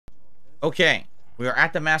Okay. We are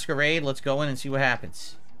at the Masquerade. Let's go in and see what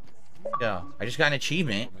happens. Go. I just got an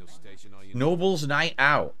achievement. Noble's Night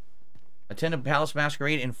Out. Attend a Palace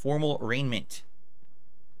Masquerade in formal raiment.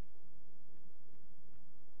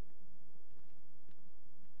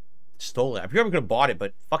 Stole it. I probably could have bought it,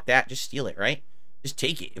 but fuck that. Just steal it, right? Just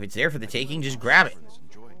take it. If it's there for the taking, just grab it.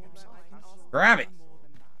 Grab it.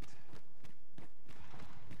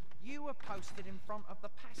 You were posted in front of the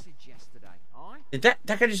passage yesterday, aye? Did that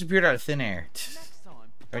guy just appeared out of thin air?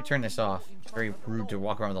 Let me turn this off. It's very rude to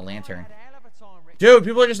walk around with a lantern. Dude,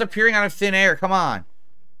 people are just appearing out of thin air. Come on.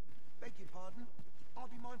 Beg your pardon. I'll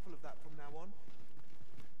be mindful of that from now on.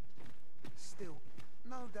 Still,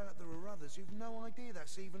 no doubt there are others who've no idea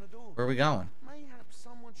that's even a door. Where are we going? Mayhaps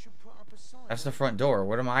someone should put up a sign. That's the front door.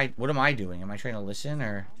 What am I doing? Am I trying to listen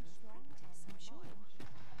or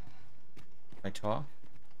I talk?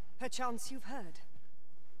 Perchance you've heard.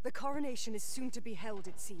 The coronation is soon to be held,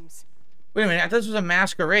 it seems. Wait a minute, I thought this was a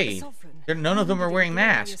masquerade. None of them are wearing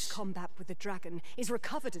masks. Combat with the dragon is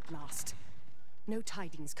recovered at last. No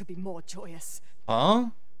tidings could be more joyous.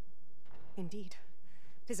 Huh? Indeed.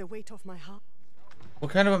 'Tis a weight off my heart.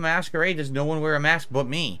 What kind of a masquerade does no one wear a mask but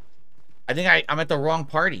me? I think I'm at the wrong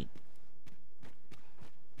party.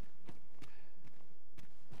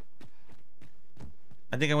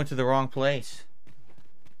 I think I went to the wrong place.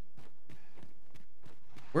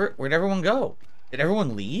 Where'd everyone go? Did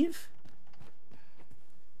everyone leave?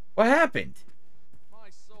 What happened? My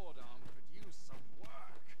sword arm could use some work.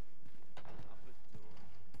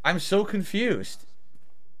 I'm so confused.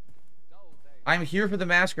 I'm here for the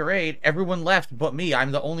masquerade. Everyone left but me.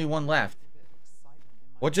 I'm the only one left.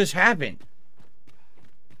 What just happened?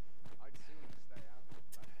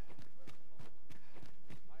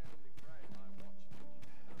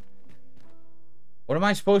 What am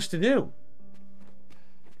I supposed to do?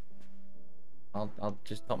 I'll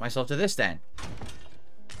just help myself to this then.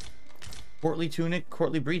 Courtly tunic,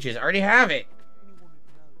 courtly breeches. I already have it.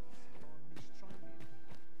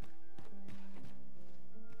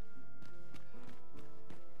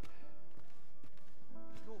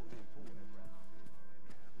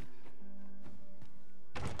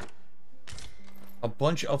 A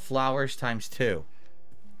bunch of flowers times 2.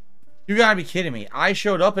 You gotta be kidding me. I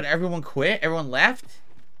showed up and everyone quit? Everyone left?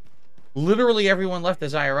 Literally everyone left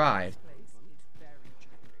as I arrived.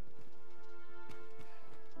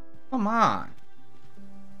 Come on.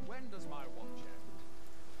 When does my watch end?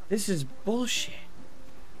 This is bullshit.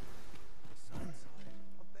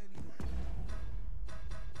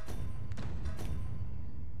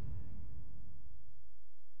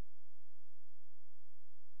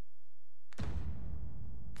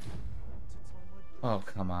 Oh,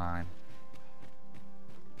 come on.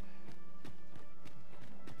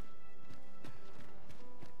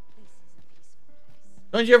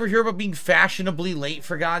 Don't you ever hear about being fashionably late,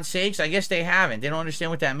 for God's sakes? I guess they haven't. They don't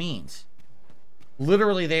understand what that means.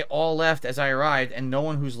 Literally, they all left as I arrived, and no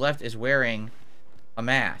one who's left is wearing a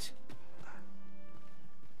mask.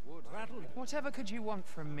 Whatever could you want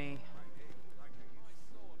from me?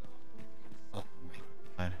 Oh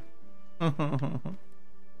my God.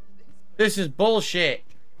 This is bullshit.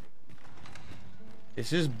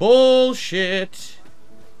 This is bullshit.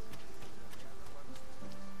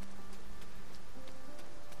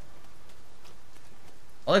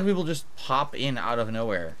 I like people just pop in out of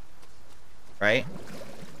nowhere. Right?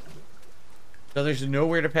 So there's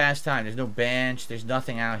nowhere to pass time. There's no bench. There's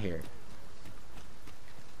nothing out here.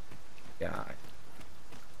 God.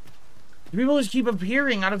 People just keep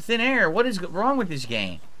appearing out of thin air. What is wrong with this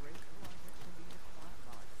game?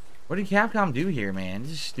 What did Capcom do here, man?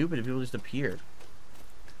 This is stupid if people just appear.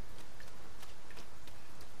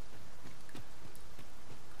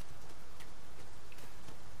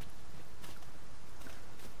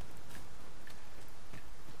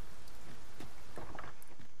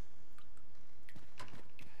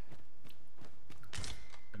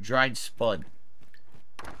 A dried spud.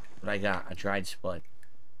 What I got? A dried spud.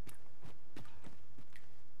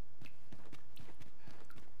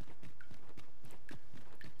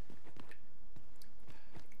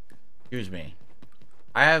 Excuse me.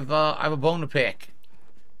 I have a bone to pick.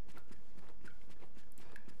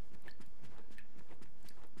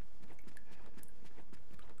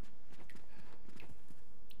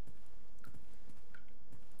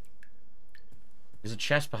 There's a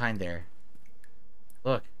chest behind there.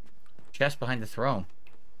 Look. Chest behind the throne.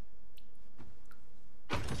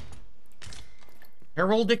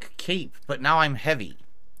 Heraldic cape, but now I'm heavy.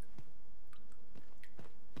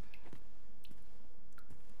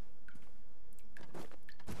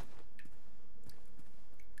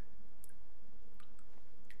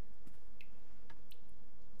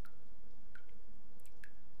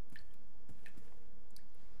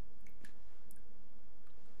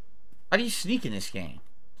 How do you sneak in this game?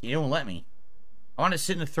 You don't let me. I want to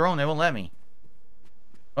sit in the throne. They won't let me.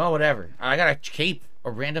 Oh, whatever. I got a cape. A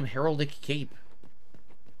random heraldic cape.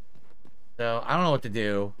 So, I don't know what to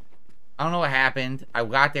do. I don't know what happened. I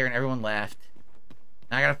got there and everyone left.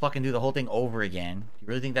 Now I gotta fucking do the whole thing over again. You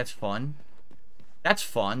really think that's fun? That's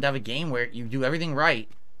fun to have a game where you do everything right.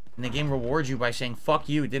 And the game rewards you by saying, fuck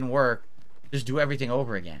you, it didn't work. Just do everything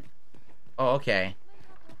over again. Oh, okay.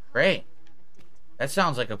 Great. That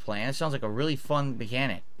sounds like a plan. It sounds like a really fun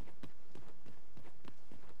mechanic.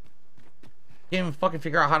 Can't even fucking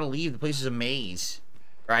figure out how to leave. The place is a maze.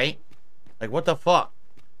 Right? Like, what the fuck?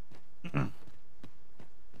 Dull days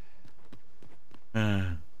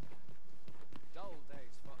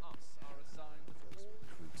for us are assigned to all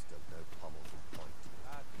Recruits don't know pummel from point.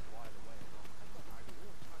 badly while away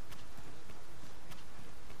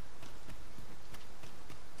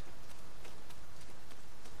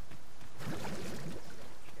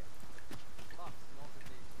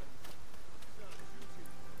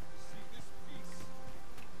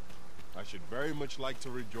I should very much like to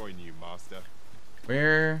rejoin you, Master.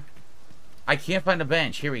 Where? I can't find a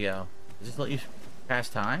bench. Here we go. Does this let you pass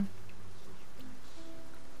time?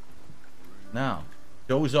 No.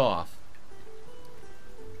 Doze off.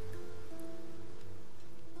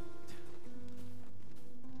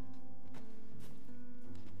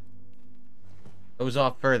 Doze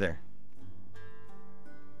off further.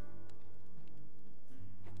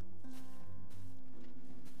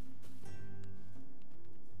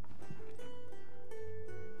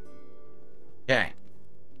 Okay.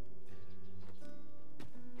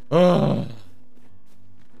 Ugh.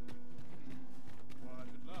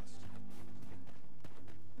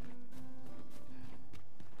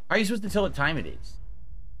 How are you supposed to tell what time it is?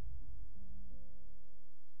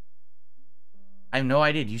 I have no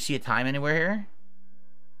idea. Do you see a time anywhere here?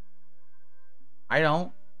 I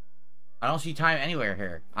don't. I don't see time anywhere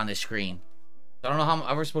here on this screen. So I don't know how I'm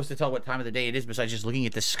ever supposed to tell what time of the day it is besides just looking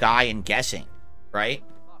at the sky and guessing, right?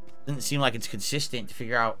 Doesn't seem like it's consistent to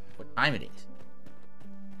figure out what time it is.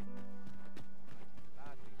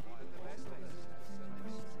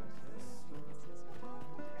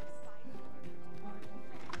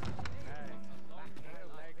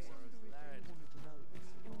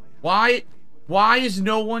 Why is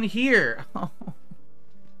no one here?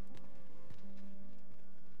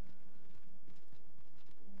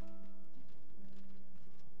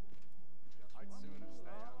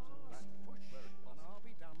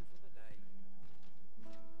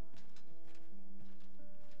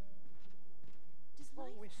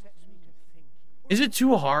 Is it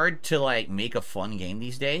too hard to, like, make a fun game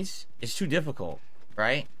these days? It's too difficult,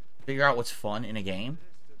 right? Figure out what's fun in a game.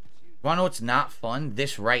 You wanna know what's not fun?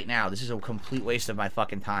 This right now. This is a complete waste of my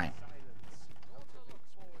fucking time.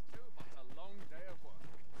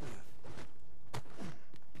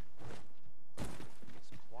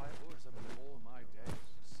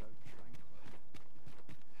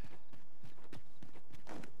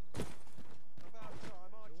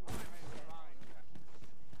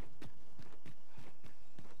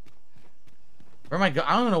 Where am I going?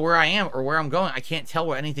 I don't know where I am or where I'm going. I can't tell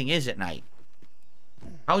where anything is at night.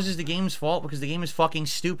 How is this the game's fault? Because the game is fucking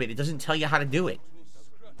stupid. It doesn't tell you how to do it.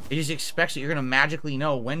 It just expects that you're going to magically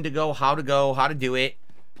know when to go, how to do it.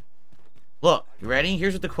 Look, you ready?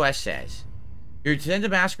 Here's what the quest says. You're to attend a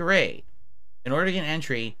masquerade. In order to get an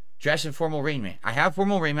entry, dress in formal raiment. I have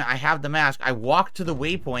formal raiment. I have the mask. I walk to the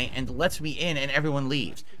waypoint and it lets me in and everyone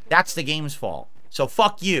leaves. That's the game's fault. So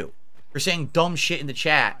fuck you for saying dumb shit in the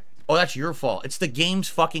chat. Oh, that's your fault. It's the game's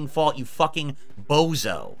fucking fault, you fucking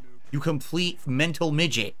bozo. You complete mental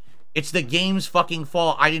midget. It's the game's fucking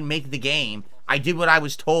fault. I didn't make the game. I did what I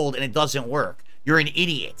was told and it doesn't work. You're an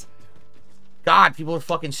idiot. God, people are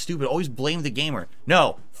fucking stupid. Always blame the gamer.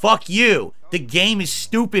 No, fuck you. The game is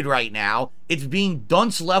stupid right now. It's being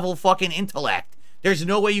dunce level fucking intellect. There's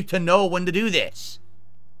no way to know when to do this.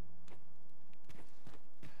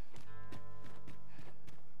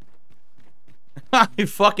 You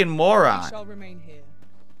fucking moron. We shall remain here.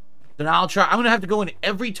 Then I'll try. I'm gonna have to go in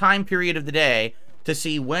every time period of the day to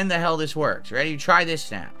see when the hell this works. Ready? Try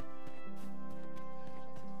this now.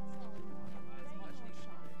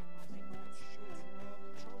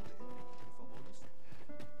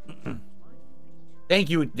 Thank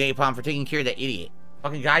you, Napalm, for taking care of that idiot.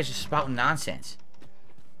 Fucking guy's just spouting nonsense.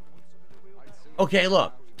 Okay,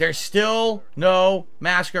 look. There's still no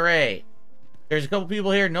masquerade. There's a couple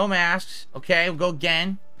people here, no masks. Okay, we'll go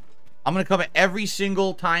again. I'm gonna come at every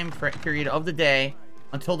single time period of the day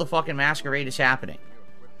until the fucking masquerade is happening.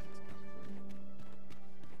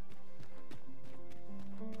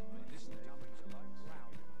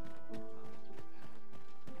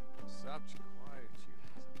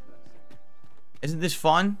 Isn't this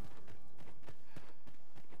fun?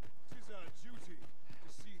 Tis our duty to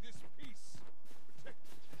see this peace protected.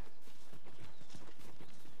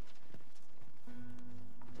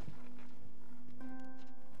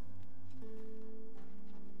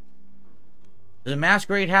 Does a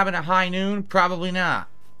masquerade happen at high noon? Probably not.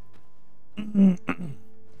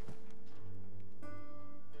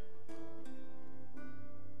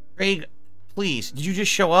 Craig, please, did you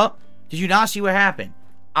just show up? Did you not see what happened?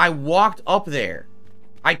 I walked up there.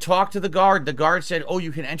 I talked to the guard. The guard said, oh,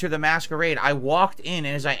 you can enter the masquerade. I walked in,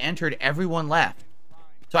 and as I entered, everyone left.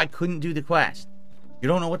 So I couldn't do the quest. You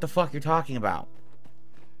don't know what the fuck you're talking about.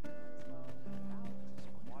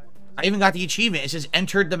 I even got the achievement. It says,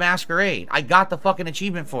 entered the masquerade. I got the fucking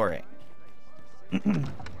achievement for it.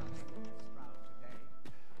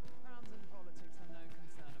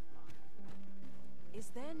 Is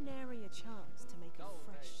there nary a chance to make a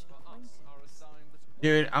fresh acquaintance?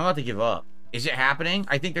 Dude, I'm about to give up. Is it happening?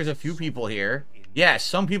 I think there's a few people here. Yes,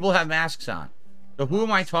 some people have masks on. So who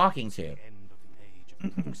am I talking to?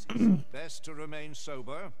 Best to remain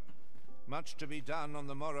sober. Much to be done on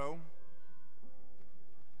the morrow.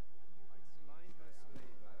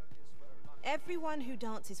 Everyone who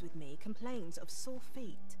dances with me complains of sore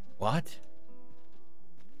feet. What?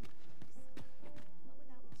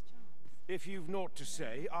 If you've naught to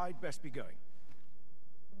say, I'd best be going.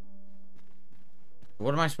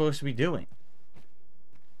 What am I supposed to be doing?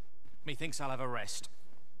 Methinks I'll have a rest.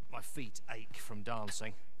 My feet ache from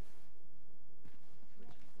dancing.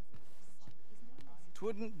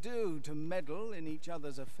 'Twouldn't do to meddle in each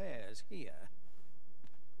other's affairs here.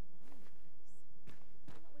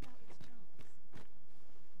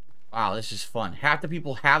 Wow, this is fun. Half the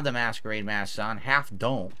people have the masquerade masks on, half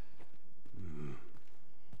don't.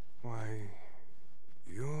 Why,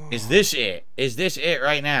 you're... Is this it? Is this it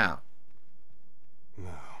right now?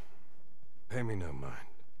 No. Pay me no mind.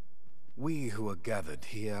 We who are gathered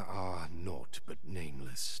here are naught but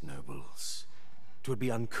nameless nobles. 'Twould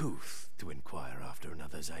be uncouth to inquire after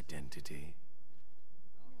another's identity.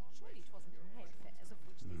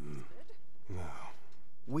 No.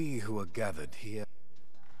 We who are gathered here... It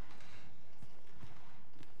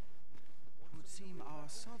would seem our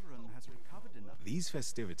sovereign has recovered enough. These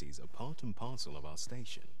festivities are part and parcel of our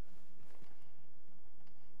station.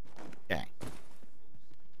 Okay.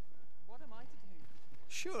 What am I to do?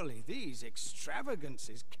 Surely these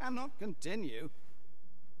extravagances cannot continue.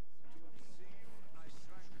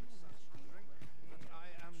 I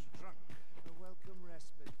am drunk. A welcome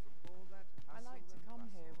respite from all that. I like to come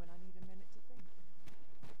here when I need a minute to think.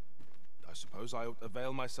 I suppose I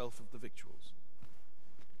avail myself of the victuals.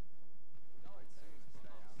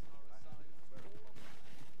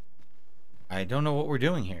 I don't know what we're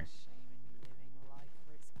doing here.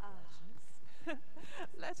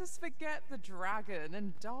 Let us forget the dragon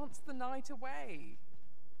and dance the night away.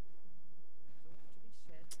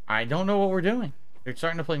 I don't know what we're doing. They're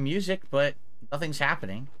starting to play music, but nothing's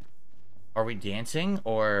happening. Are we dancing,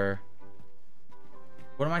 or...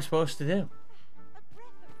 What am I supposed to do?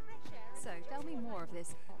 So, tell me more of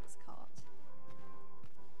this ox cart.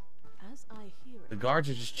 As I hear The it, guards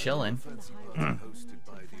are just chilling. Hosted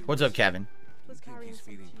by the What's up, Kevin? was think carrying he's some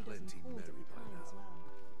feeling Judas plenty and Paul's merry at the by time now. as well.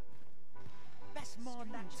 Best mind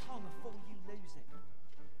that tongue before you lose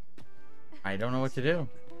it. I don't know what to do.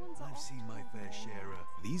 I've seen my fair share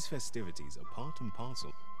of... These festivities are part and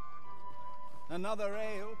parcel. Another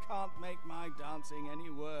ale can't make my dancing any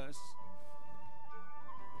worse.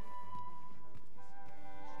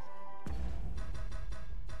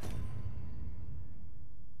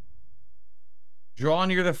 Draw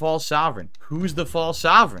near the false sovereign. Who's the false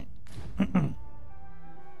sovereign?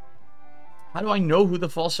 How do I know who the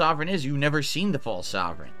false sovereign is? You've never seen the false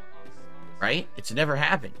sovereign, right? It's never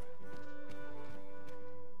happened.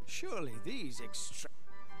 Surely these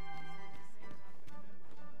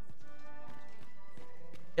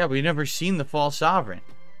Yeah, we've never seen the false sovereign.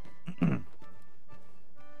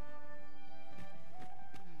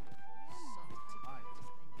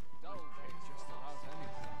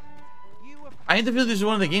 I have to feel this is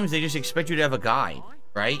one of the games they just expect you to have a guide,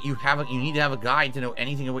 right? You need to have a guide to know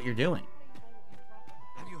anything of what you're doing.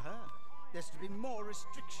 Have you heard? There's to be more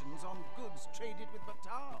restrictions on goods traded with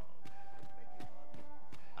Batal.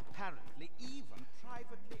 Apparently, even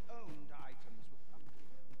privately owned items will come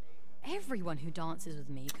to... Everyone who dances with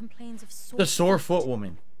me complains of sore The sore foot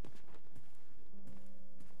woman.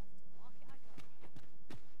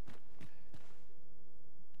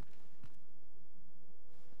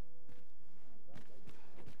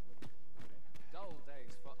 Dull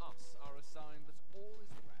days for us are a sign that all is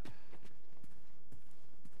well.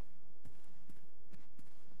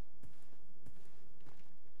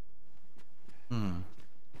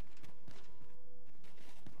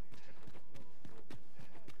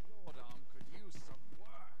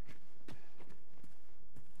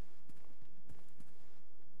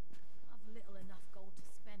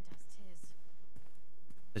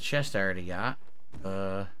 chest I already got.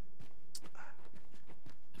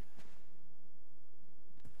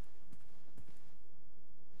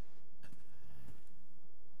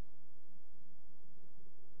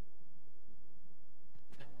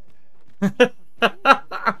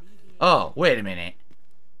 Oh, wait a minute.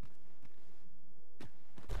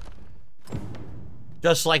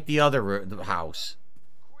 Just like the other house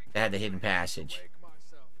that had the hidden passage.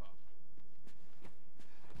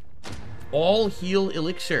 All heal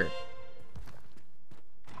elixir.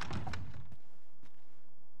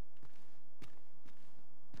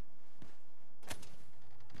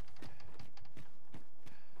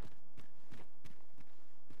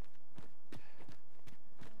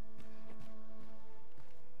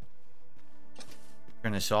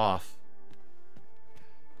 Turn this off.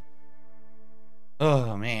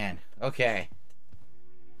 Oh, man. Okay.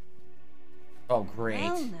 Oh, great.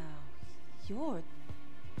 Well, now, you're...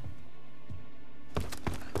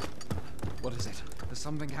 What is it? Has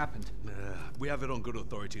something happened? We have it on good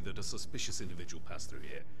authority that a suspicious individual passed through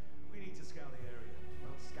here. We need to scour the area.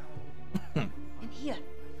 Well, scour. In here.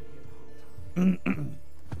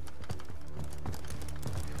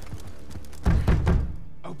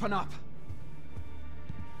 Open up!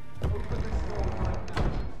 Open this door right now.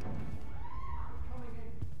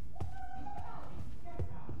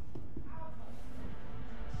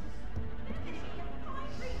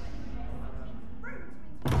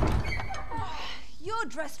 You're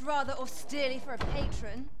dressed rather austerely for a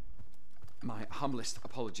patron. My humblest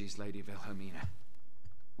apologies, Lady Wilhelmina.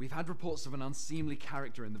 We've had reports of an unseemly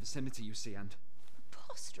character in the vicinity, you see, and...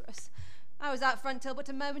 Preposterous. I was out front till but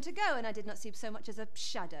a moment ago, and I did not see so much as a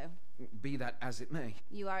shadow. Be that as it may.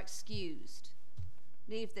 You are excused.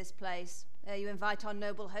 Leave this place, ere you invite our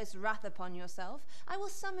noble host's wrath upon yourself. I will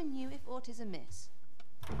summon you if aught is amiss.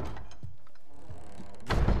 Pray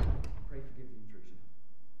forgive the intrusion.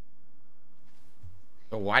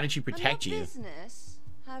 So why did she protect and what you? business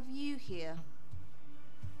have you here?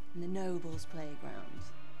 In the nobles' playground?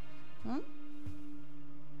 Hmm?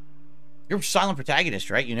 You're a silent protagonist,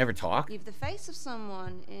 right? You never talk? You've the face of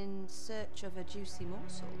someone in search of a juicy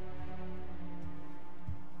morsel.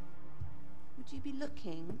 Would you be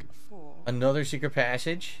looking for... Another secret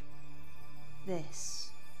passage?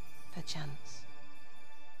 this, perchance?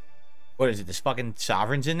 What is it? This fucking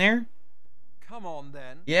sovereign's in there? Come on,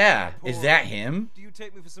 then. Yeah. Is that him? Do you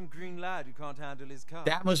take me for some green lad who can't handle his car?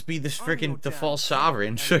 That must be this freaking the false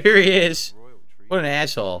sovereign. So here he is. What an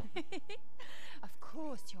asshole. Of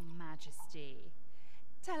course, Your Majesty.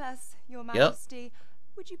 Tell us, Your Majesty,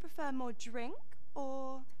 would you prefer more drink,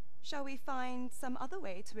 or shall we find some other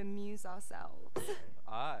way to amuse ourselves?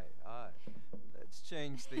 Aye. Let's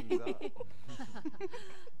change things up.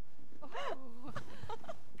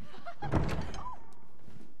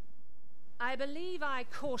 I believe I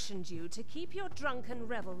cautioned you to keep your drunken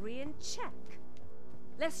revelry in check,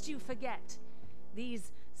 lest you forget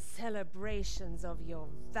these celebrations of your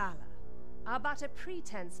valor are but a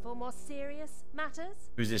pretense for more serious matters.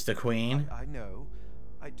 Who's this, the queen? I know.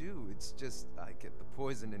 I do. It's just I get the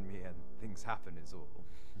poison in me and things happen is all.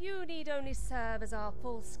 You need only serve as our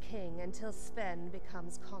false king until Sven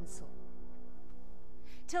becomes consul.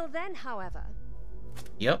 Till then, however...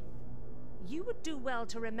 Yep. You would do well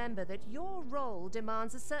to remember that your role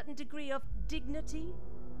demands a certain degree of dignity.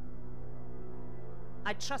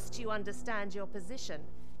 I trust you understand your position,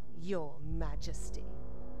 Your Majesty.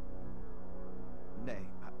 Nay,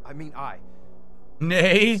 I mean I.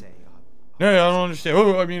 Nay? Nay, I don't understand.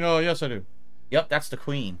 Oh, I mean, yes I do. Yep, that's the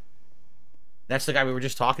queen. That's the guy we were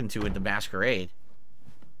just talking to in the Masquerade.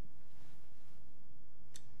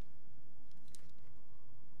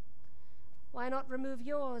 Why not remove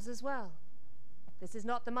yours as well? This is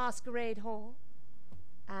not the Masquerade Hall,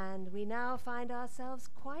 and we now find ourselves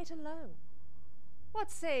quite alone.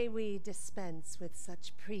 What say we dispense with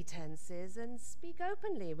such pretenses and speak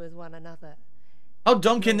openly with one another? How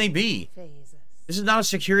dumb can they be? This is not a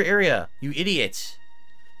secure area, you idiots.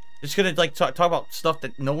 They're just gonna like talk about stuff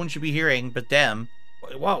that no one should be hearing but them.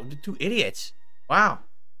 Wow, the two idiots. Wow.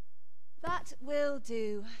 That will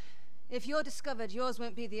do. If you're discovered, yours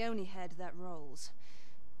won't be the only head that rolls.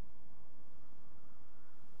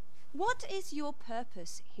 What is your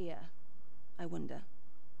purpose here, I wonder?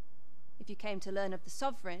 If you came to learn of the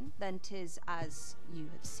sovereign, then 'tis as you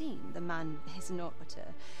have seen. The man is naught but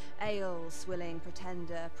a ale-swilling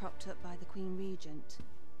pretender propped up by the Queen Regent.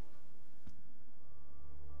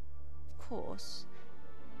 Of course,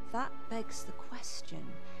 that begs the question.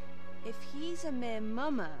 If he's a mere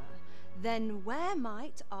mummer, then where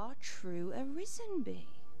might our true arisen be?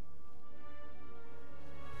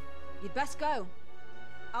 You'd best go.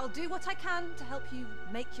 I'll do what I can to help you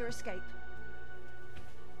make your escape.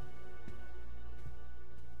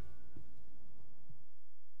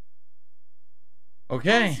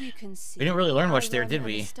 Okay. As you can see, We didn't really learn much I there, run did an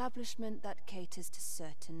we? establishment that caters to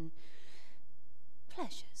certain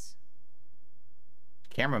pleasures.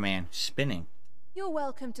 Cameraman spinning. You're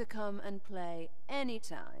welcome to come and play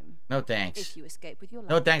anytime. No thanks. If you escape with your life.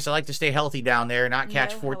 No thanks. I like to stay healthy down there, not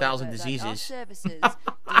catch Know, 4,000 however, that our diseases. services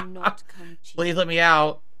do not come cheap. Please let me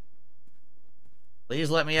out. Please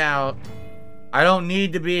let me out. I don't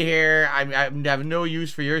need to be here. I have no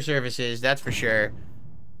use for your services, that's for sure.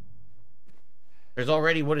 There's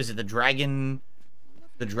already, what is it, the dragon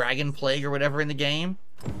plague or whatever in the game?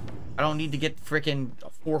 I don't need to get freaking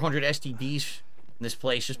 400 STDs in this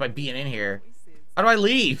place just by being in here. How do I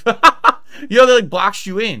leave? You know, they like boxed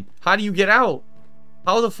you in. How do you get out?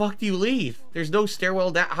 How the fuck do you leave? There's no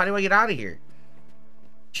stairwell down. How do I get out of here?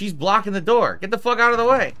 She's blocking the door. Get the fuck out of the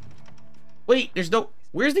way. Wait, there's no...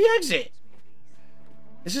 Where's the exit?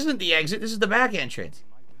 This isn't the exit. This is the back entrance.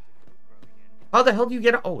 How the hell do you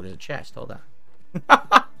get out? Oh, there's a chest. Hold on.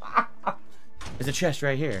 There's a chest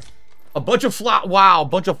right here. A bunch of wow, a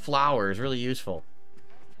bunch of flowers. Really useful.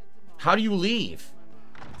 How do you leave?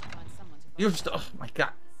 You're just... Oh, my God.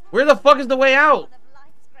 Where the fuck is the way out?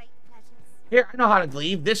 Here, I know how to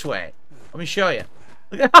leave. This way. Let me show you.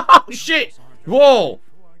 Look at... Oh, shit. Whoa.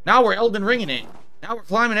 Now we're Elden Ringing it. Now we're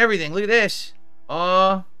climbing everything. Look at this.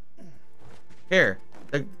 Here.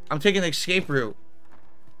 I'm taking the escape route.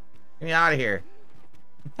 Get me out of here.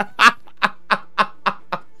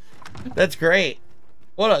 That's great.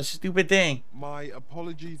 What a stupid thing. My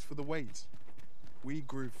apologies for the wait. We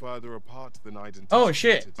grew further apart than I'd anticipated. Oh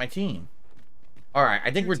shit, my team. Alright,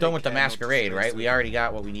 I think we're done with the Masquerade, right? We already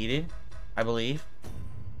got what we needed, I believe.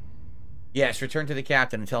 Yes, return to the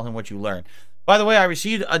captain and tell him what you learned. By the way, I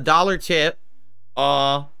received a $1 tip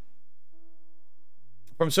from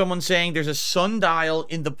someone saying there's a sundial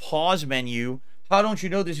in the pause menu. How don't you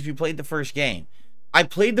know this if you played the first game? I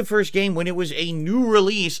played the first game when it was a new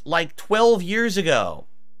release like 12 years ago.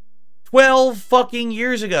 12 fucking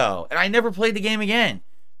years ago. And I never played the game again.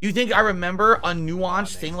 You think I remember a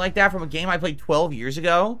nuanced thing like that from a game I played 12 years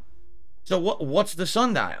ago? So what's the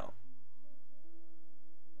sundial?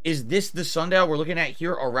 Is this the sundial we're looking at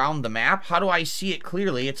here around the map? How do I see it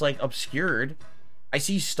clearly? It's like obscured. I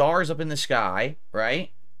see stars up in the sky,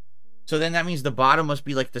 right? So then that means the bottom must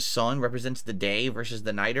be like the sun represents the day versus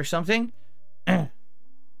the night or something.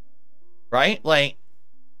 Right? Like,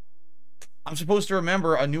 I'm supposed to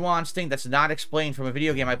remember a nuanced thing that's not explained from a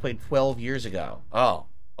video game I played 12 years ago. Oh,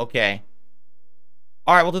 okay.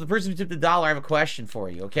 Alright, well, to the person who tipped $1, I have a question for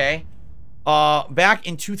you, okay? Back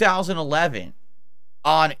in 2011,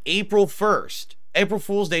 on April 1st, April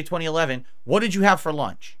Fool's Day 2011, what did you have for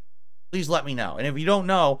lunch? Please let me know. And if you don't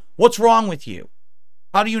know, what's wrong with you?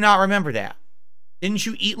 How do you not remember that? Didn't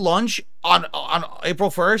you eat lunch on April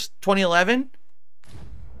 1st, 2011?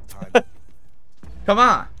 Come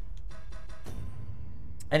on.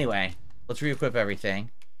 Anyway, let's re-equip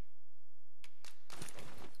everything.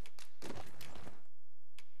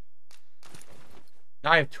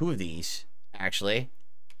 Now I have 2 of these, actually.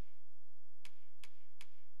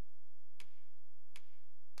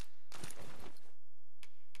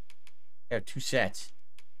 I have 2 sets.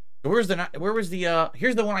 So where was the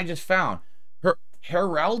here's the one I just found. Her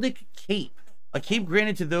heraldic cape. A cape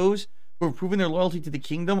granted to those who have proven their loyalty to the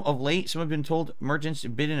kingdom. Of late, some have been told merchants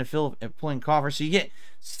bid in a fill of pulling coffers. So you get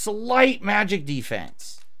slight magic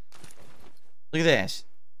defense. Look at this.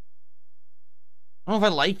 I don't know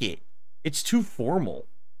if I like it. It's too formal.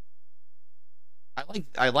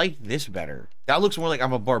 I like this better. That looks more like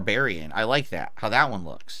I'm a barbarian. I like that. How that one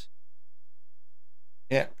looks.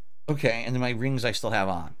 Yeah. Okay, and then my rings I still have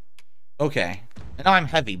on. Okay. And now I'm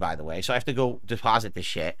heavy, by the way, so I have to go deposit this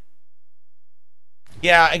shit.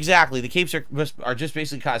 Yeah, exactly. The capes are just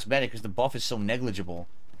basically cosmetic because the buff is so negligible.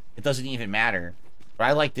 It doesn't even matter. But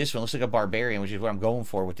I like this one. It looks like a barbarian, which is what I'm going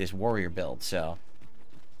for with this warrior build, so.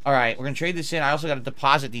 Alright, we're going to trade this in. I also got to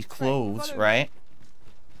deposit these clothes, right?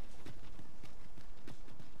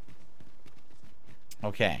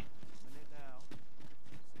 Okay.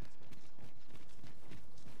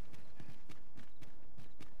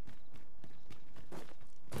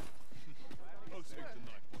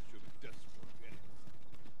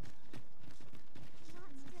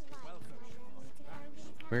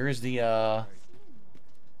 Where is the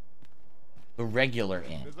regular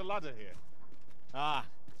inn? There's a ladder here. Ah,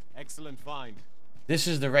 excellent find. This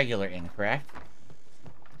is the regular inn, correct?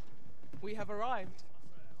 We have arrived.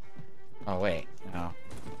 Oh, wait. No.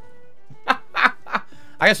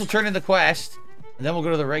 I guess we'll turn in the quest, and then we'll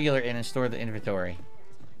go to the regular inn and store the inventory.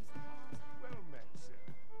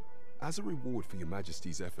 As a reward for your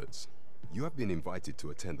Majesty's efforts, you have been invited to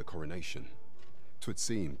attend the coronation. 'Twould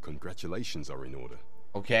seem congratulations are in order.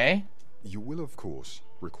 Okay. You will, of course,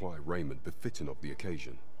 require raiment befitting of the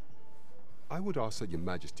occasion. I would ask that your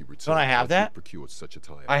Majesty return. Don't I have once you've that? procured such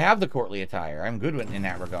attire. I have the courtly attire. I'm good in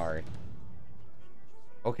that regard.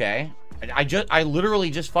 Okay. I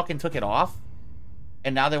literally just fucking took it off,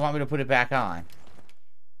 and now they want me to put it back on.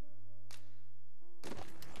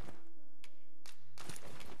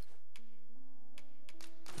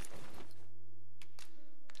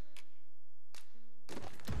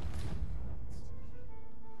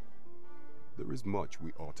 There is much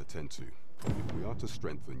we ought to tend to. If we are to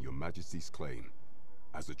strengthen your Majesty's claim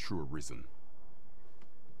as a true arisen.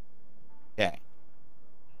 Okay.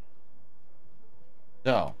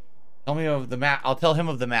 So, tell me of the I'll tell him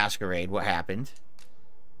of the Masquerade, what happened.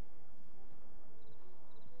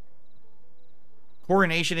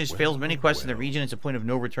 Coronation fails many quests in the region. It's a point of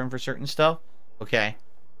no return for certain stuff. Okay.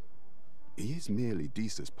 He is merely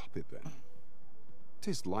Disa's puppet then.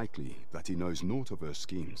 'Tis likely that he knows naught of her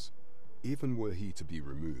schemes, even were he to be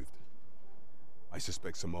removed. I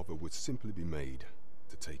suspect some other would simply be made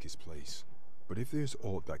to take his place. But if there's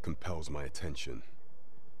aught that compels my attention,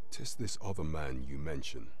 'tis this other man you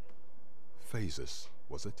mention. Phasus,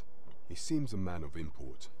 was it? He seems a man of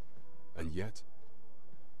import, and yet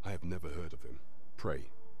I have never heard of him.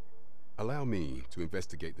 Pray, allow me to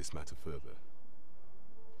investigate this matter further.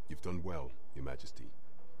 You've done well, Your Majesty.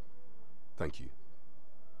 Thank you.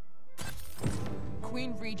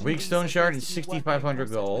 Queen Regent Weak stone Lisa shard and seems to be 6,500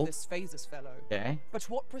 working gold. with this Phasus fellow. Okay. But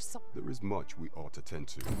what precise? There is much we ought to tend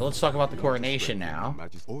to. Well, let's talk about the coronation now.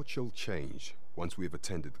 Aught shall change once we have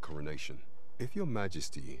attended the coronation. If your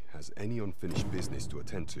Majesty has any unfinished business to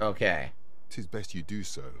attend to, okay, 'tis best you do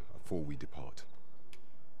so before we depart.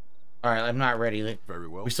 All right, I'm not ready. Very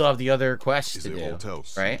well. We still have the other quests Is to there do, aught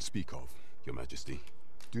else right? to speak of, Your Majesty?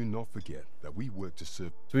 Do not forget that we work to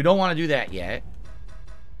serve. So we don't want to do that yet.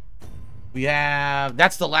 We have...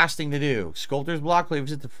 That's the last thing to do. Sculptor's Block. Play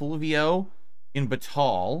visit the Fulvio in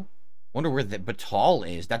Batal. Wonder where the Batal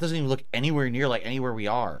is. That doesn't even look anywhere near like anywhere we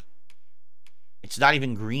are. It's not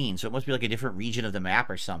even green, so it must be like a different region of the map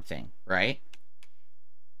or something, right?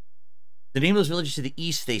 The name of those villages to the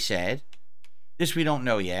east, they said. This we don't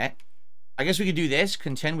know yet. I guess we could do this.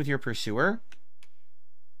 Contend with your pursuer.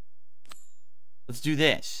 Let's do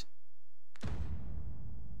this.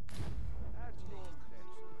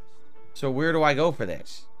 So where do I go for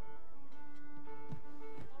this?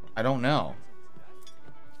 I don't know.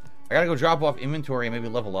 I gotta go drop off inventory and maybe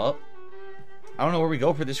level up. I don't know where we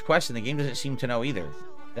go for this quest, and the game doesn't seem to know either.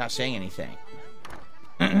 They're not saying anything.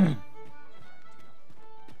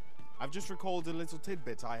 I've just recalled a little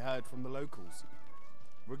tidbit I heard from the locals.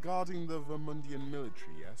 Regarding the Vermundian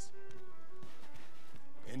military, yes?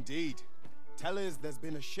 Indeed. Tell us there's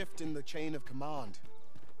been a shift in the chain of command.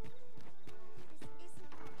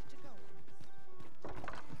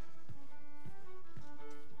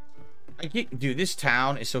 Dude, this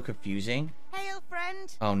town is so confusing. Hail,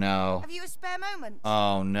 friend. Oh no. Have you a spare moment?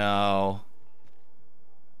 Oh no.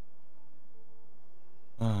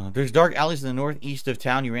 There's dark alleys in the northeast of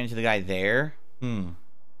town. You ran into the guy there?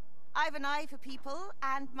 I've an eye for people,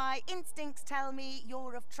 and my instincts tell me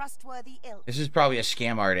you're of trustworthy ilk. This is probably a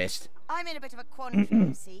scam artist. I'm in a bit of a quandary,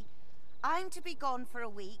 you see. I'm to be gone for a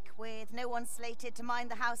week, with no one slated to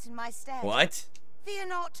mind the house in my stead. What? Fear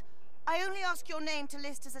not. I only ask your name to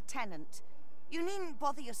list as a tenant. You needn't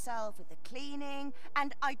bother yourself with the cleaning,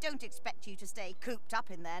 and I don't expect you to stay cooped up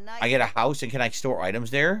in there night. I get a house, and can I store items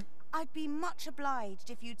there? I'd be much obliged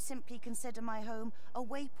if you'd simply consider my home a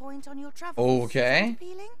waypoint on your travels. Okay.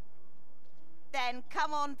 Appealing? Then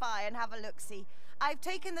come on by and have a look-see. I've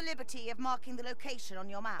taken the liberty of marking the location on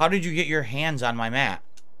your map. How did you get your hands on my map?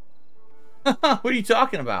 What are you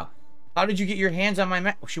talking about? How did you get your hands on my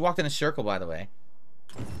map? She walked in a circle, by the way.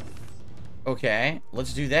 Okay,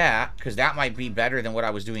 let's do that, because that might be better than what I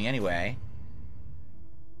was doing anyway.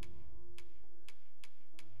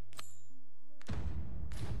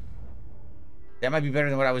 That might be better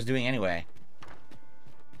than what I was doing anyway.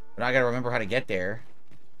 But I gotta remember how to get there.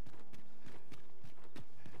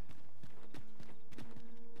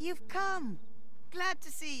 You've come. Glad to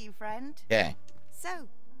see you, friend. Okay. So,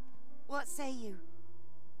 what say you?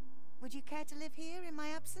 Would you care to live here in my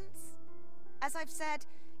absence? As I've said,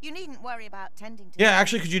 you needn't worry about tending to... Yeah,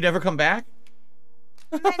 actually, could you never come back?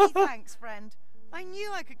 Many thanks, friend. I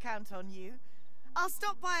knew I could count on you. I'll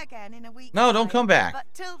stop by again in a week. No, don't come back. But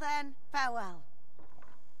till then, farewell.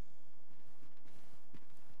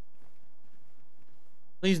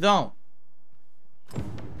 Please don't.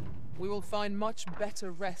 We will find much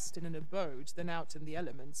better rest in an abode than out in the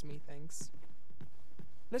elements, methinks.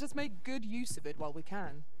 Let us make good use of it while we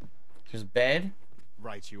can. There's bed.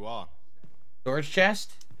 Right you are. Storage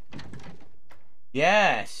chest.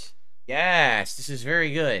 Yes. Yes. This is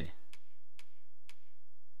very good.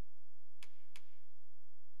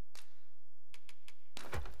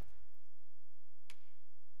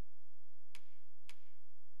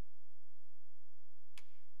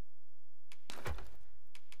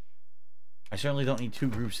 I certainly don't need 2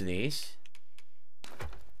 groups of these.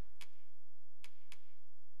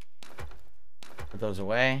 Put those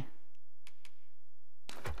away.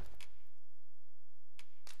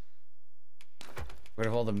 Rid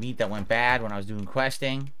of all the meat that went bad when I was doing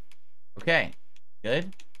questing. Okay.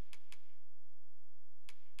 Good.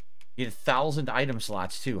 You get 1,000 item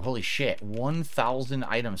slots too. Holy shit. 1,000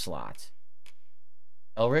 item slots.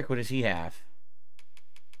 Elric, what does he have?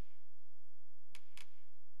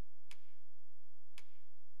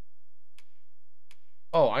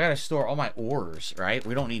 Oh, I gotta store all my ores, right?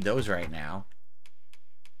 We don't need those right now.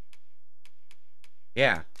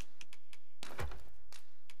 Yeah.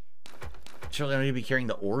 Surely I don't need to be carrying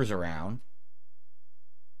the ores around.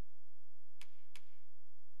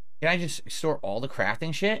 Can I just store all the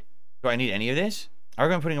crafting shit? Do I need any of this? Are we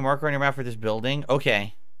going to putting a marker on your map for this building?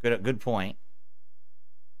 Okay. Good point.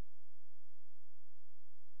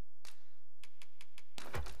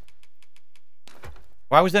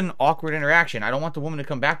 Why was that an awkward interaction? I don't want the woman to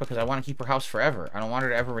come back because I want to keep her house forever. I don't want her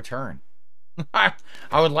to ever return. I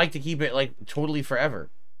would like to keep it, like, totally forever.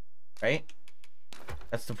 Right?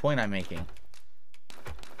 That's the point I'm making.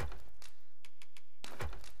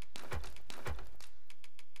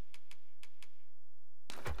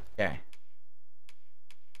 Okay.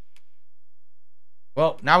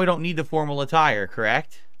 Well, now we don't need the formal attire,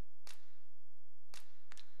 correct?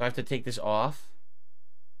 So I have to take this off.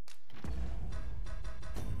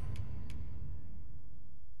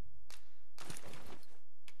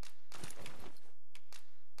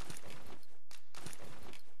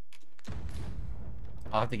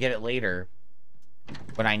 I'll have to get it later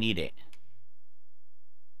when I need it.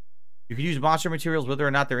 You can use monster materials whether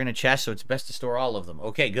or not they're in a chest, so it's best to store all of them.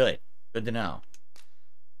 Okay, good. Good to know.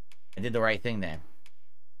 I did the right thing then.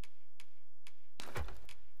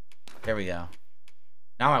 There we go.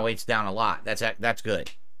 Now my weight's down a lot. That's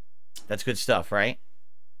good. That's good stuff, right?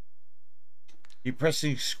 You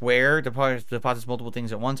pressing square deposits multiple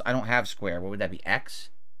things at once. I don't have square. What would that be? X?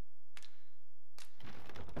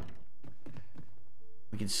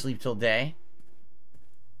 We can sleep till day.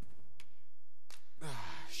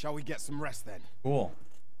 Shall we get some rest then? Cool.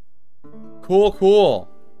 Cool.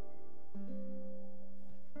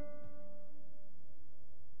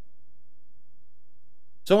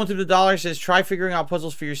 Someone through the dollar says, try figuring out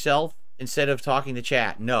puzzles for yourself instead of talking to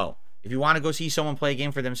chat. No. If you want to go see someone play a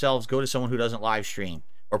game for themselves, go to someone who doesn't live stream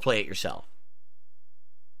or play it yourself.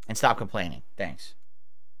 And stop complaining. Thanks.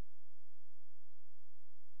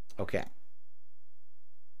 Okay.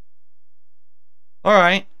 All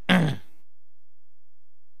right.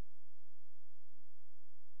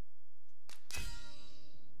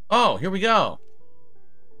 Oh, here we go.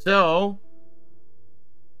 So,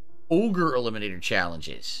 Ogre Eliminator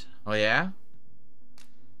challenges. Oh, yeah?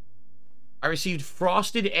 I received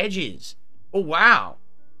Frosted Edges. Oh, wow.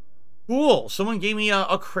 Cool. Someone gave me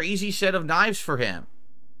a crazy set of knives for him.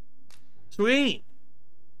 Sweet.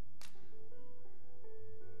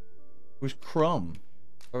 Who's Crumb?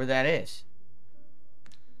 Whoever that is.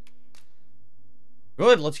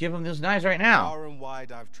 Good, let's give him those knives right now. Far and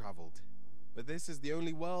wide I've traveled, but this is the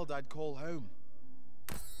only world I'd call home.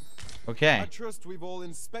 Okay. I trust we've all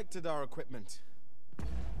inspected our equipment.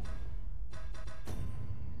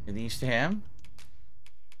 Give these to him.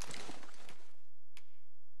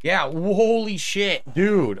 Yeah, holy shit.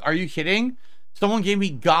 Dude, are you kidding? Someone gave me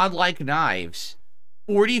godlike knives.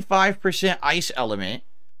 45% ice element.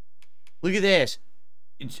 Look at this.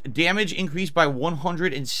 It's damage increased by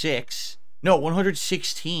 106. No,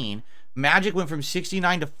 116. Magic went from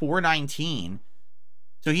 69 to 419.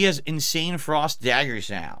 So he has insane frost daggers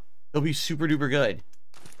now. They'll be super duper good.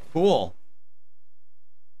 Cool.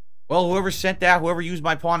 Well, whoever sent that, whoever used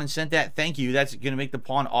my pawn and sent that, thank you. That's going to make the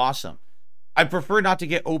pawn awesome. I prefer not to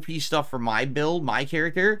get OP stuff for my build, my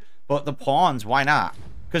character, but the pawns, why not?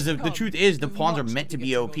 Because the truth is, the pawns are meant to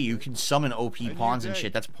be OP. You can summon OP pawns and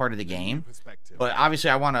shit. That's part of the game. But obviously,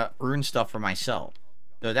 I want to earn stuff for myself.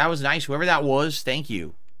 So that was nice. Whoever that was, thank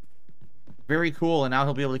you. Very cool. And now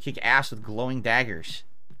he'll be able to kick ass with glowing daggers.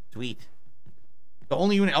 Sweet. So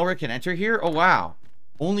only you and Elric can enter here? Oh, wow.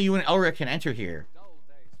 Only you and Elric can enter here.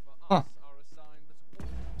 Huh.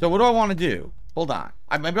 So what do I want to do? Hold on.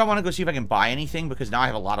 Maybe I want to go see if I can buy anything, because now I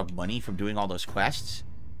have a lot of money from doing all those quests.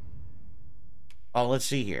 Oh, let's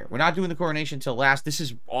see here. We're not doing the coronation until last. This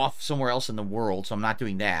is off somewhere else in the world, so I'm not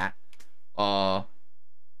doing that.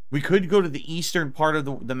 We could go to the eastern part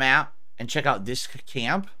of the map and check out this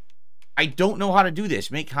camp. I don't know how to do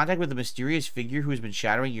this. Make contact with a mysterious figure who has been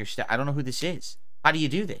shadowing your I don't know who this is. How do you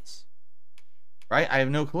do this? Right? I have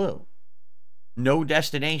no clue. No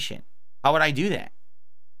destination. How would I do that?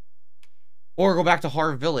 Or go back to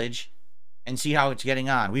Harv Village and see how it's getting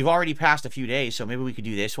on. We've already passed a few days, so maybe we could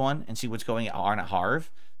do this one and see what's going on at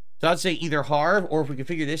Harv. So I'd say either Harv, or if we can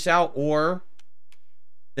figure this out, or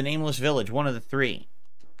the Nameless Village. One of the three.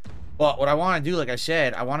 But what I want to do, like I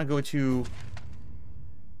said, I want to go to,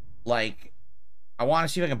 like, I want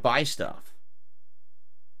to see if I can buy stuff.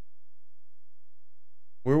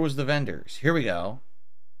 Where was the vendors? Here we go.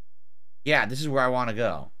 Yeah, this is where I want to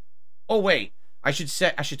go. Oh, wait. I should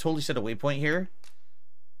totally set a waypoint here.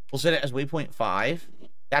 We'll set it as waypoint 5.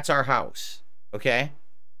 That's our house. Okay?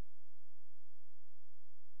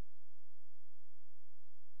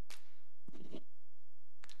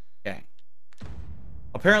 Okay.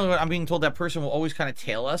 Apparently, I'm being told that person will always kind of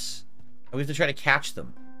tail us. And we have to try to catch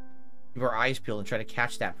them. Keep our eyes peeled and try to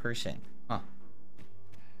catch that person. Huh.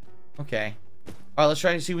 Okay. Alright, let's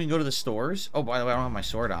try to see if we can go to the stores. Oh, by the way, I don't have my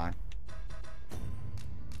sword on.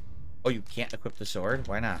 Oh, you can't equip the sword?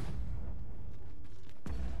 Why not?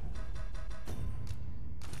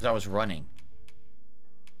 Because I was running.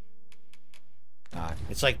 God.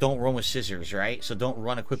 It's like don't run with scissors, right? So don't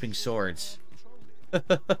run equipping swords. Alright,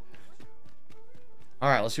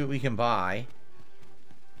 let's see what we can buy.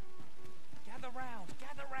 Gather round.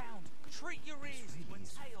 Treat your ears when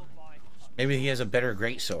tailed by. Maybe he has a better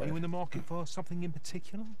greatsword. Are you in the market for something in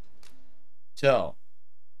particular? So,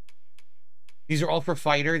 these are all for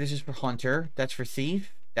fighter. This is for hunter. That's for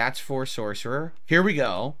thief. That's for sorcerer. Here we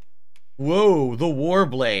go. Whoa, the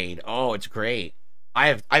Warblade. Oh, it's great.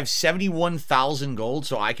 I have 71,000 gold,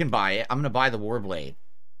 so I can buy it. I'm gonna buy the Warblade.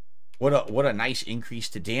 What a nice increase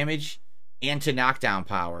to damage and to knockdown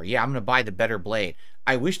power. Yeah, I'm gonna buy the better blade.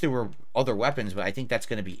 I wish there were other weapons, but I think that's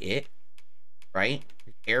gonna be it. Right?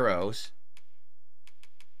 Arrows.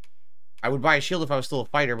 I would buy a shield if I was still a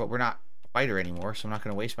fighter, but we're not a fighter anymore, so I'm not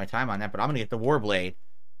gonna waste my time on that. But I'm gonna get the Warblade.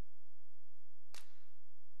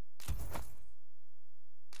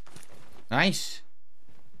 Nice.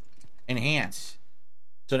 Enhance.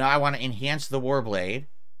 So now I want to enhance the Warblade.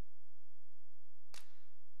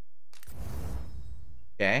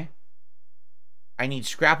 Okay. I need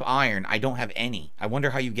scrap iron. I don't have any. I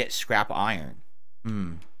wonder how you get scrap iron.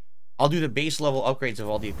 I'll do the base level upgrades of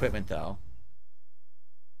all the equipment, though.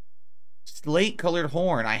 Slate colored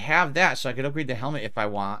horn. I have that, so I could upgrade the helmet if I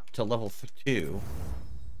want to level 2.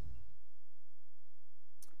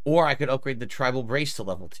 Or I could upgrade the tribal brace to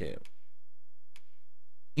level 2.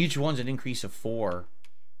 Each one's an increase of 4.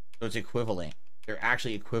 So it's equivalent. They're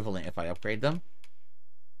actually equivalent if I upgrade them.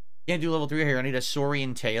 Can't do level 3 here. I need a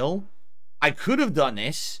Saurian tail. I could have done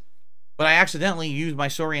this, but I accidentally used my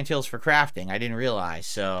Saurian tails for crafting. I didn't realize,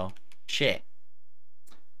 so shit.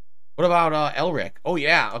 What about Elric? Oh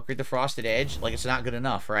yeah, upgrade the Frosted Edge. Like it's not good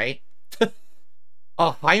enough, right?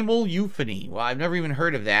 A Hymal Euphony. Well, I've never even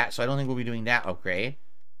heard of that, so I don't think we'll be doing that upgrade.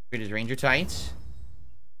 Upgrade his Ranger Tights.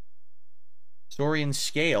 Saurian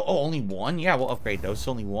Scale. Oh, only 1? Yeah, we'll upgrade those. It's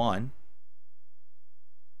only 1.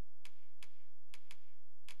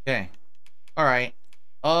 Okay. Alright.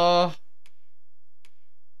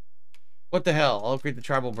 What the hell? I'll upgrade the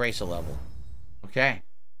Tribal Brace a level. Okay.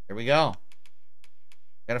 Here we go.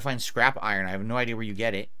 Gotta find scrap iron. I have no idea where you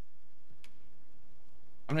get it.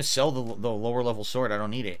 I'm gonna sell the lower level sword. I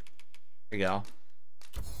don't need it. Here we go.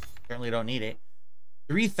 Apparently don't need it.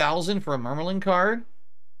 3,000 for a Murmling card?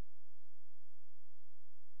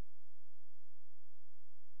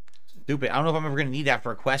 Stupid. I don't know if I'm ever going to need that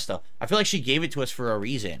for a quest, though. I feel like she gave it to us for a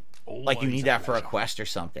reason. Like, you need that for a quest or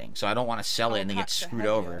something. So I don't want to sell it and then get screwed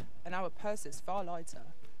over. And our purse is far lighter.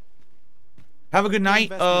 Have a good night,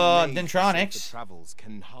 Dentronics.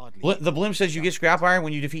 The blimp says you get scrap iron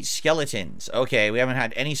when you defeat skeletons. Okay, we haven't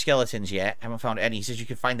had any skeletons yet. Haven't found any. He says you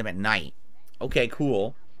can find them at night. Okay,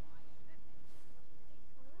 cool.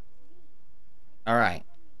 Alright.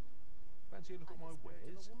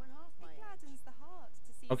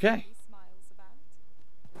 Okay.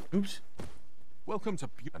 Oops. Welcome to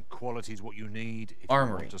and quality is what you need if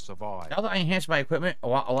Armory. You want to survive. Now that I enhance my equipment,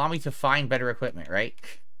 allow me to find better equipment, right?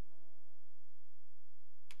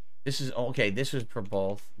 This is okay. This is for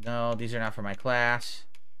both. No, these are not for my class.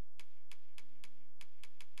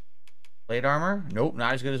 Plate armor? Nope,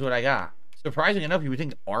 not as good as what I got. Surprising enough, you would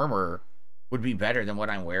think armor would be better than what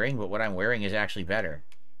I'm wearing, but what I'm wearing is actually better.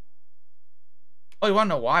 Oh, you want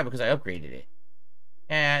to know why? Because I upgraded it.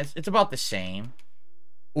 And it's about the same.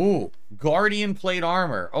 Ooh, Guardian Plate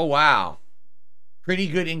Armor. Oh, wow. Pretty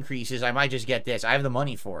good increases. I might just get this. I have the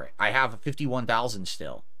money for it. I have 51,000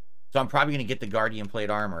 still. So I'm probably going to get the Guardian Plate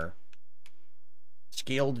Armor.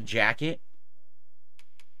 Scaled Jacket.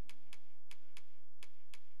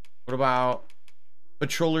 What about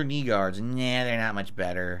Patroller Knee Guards? Nah, they're not much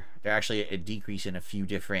better. They're actually a decrease in a few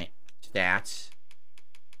different stats.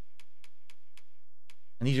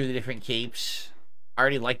 And these are the different capes. I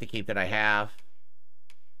already like the cape that I have.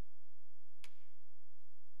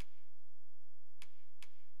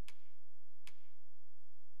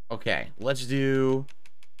 Okay, let's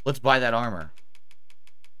buy that armor.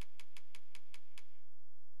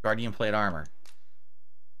 Guardian Plate Armor.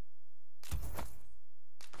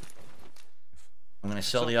 I'm going to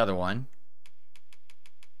sell the other one.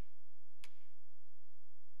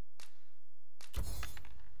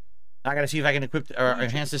 I got to see if I can equip or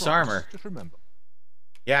enhance this armor. Just remember.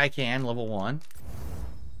 Yeah, I can. Level 1.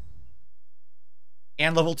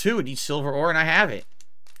 And level 2. It needs silver ore, and I have it.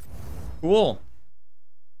 Cool.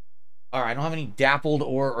 Alright, I don't have any dappled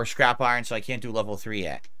ore or scrap iron, so I can't do level 3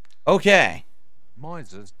 yet. Okay.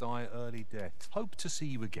 Misers die early death. Hope to see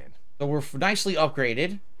you again. So we're nicely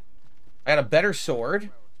upgraded. I got a better sword.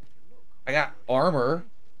 I got armor.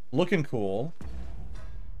 Looking cool.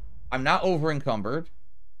 I'm not over encumbered.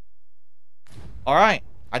 Alright.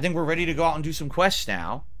 I think we're ready to go out and do some quests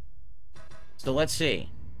now. So let's see.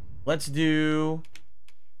 Let's do...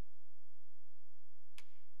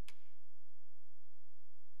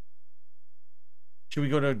 Should we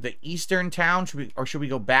go to the eastern town? Or should we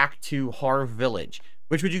go back to Harv Village?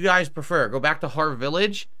 Which would you guys prefer? Go back to Harv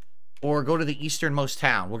Village or go to the easternmost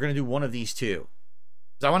town? We're going to do one of these two.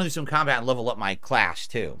 Because I want to do some combat and level up my class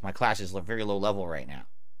too. My class is very low level right now.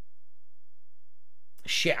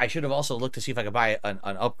 Shit, I should have also looked to see if I could buy an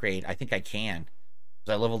upgrade. I think I can.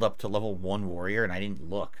 Because I leveled up to level 1 warrior and I didn't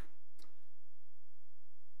look.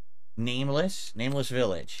 Nameless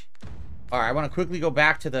Village. Alright, I want to quickly go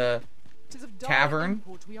back to the tavern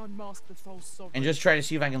and just try to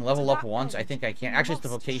see if I can level up once. I think I can. Actually, it's the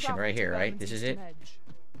vocation right here, right? This is it.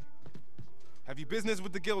 Have you business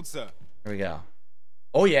with the guild, sir? Here we go.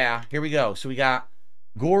 Oh yeah, here we go. So we got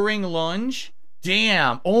Goring Lunge.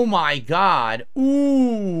 Damn. Oh my god.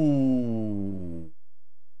 Ooh.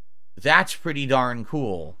 That's pretty darn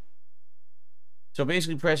cool. So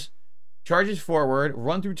basically press charges forward,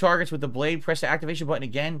 run through targets with the blade, press the activation button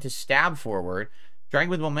again to stab forward. Dragging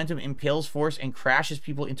with momentum impales force and crashes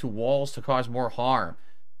people into walls to cause more harm.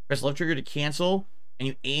 Press left trigger to cancel, and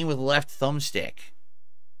you aim with left thumbstick.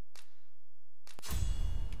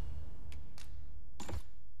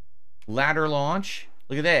 Ladder launch.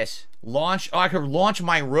 Look at this. Launch. Oh, I could launch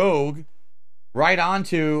my rogue right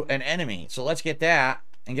onto an enemy. So let's get that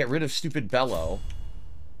and get rid of stupid Bellow.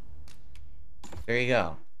 There you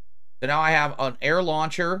go. So now I have an air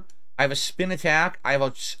launcher. I have a spin attack, I have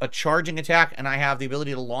a charging attack, and I have the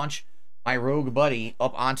ability to launch my rogue buddy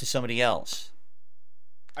up onto somebody else.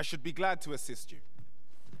 I should be glad to assist you.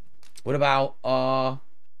 What about,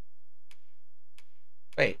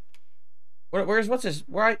 wait. What's this?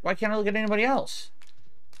 Why can't I look at anybody else?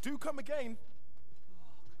 Do come again.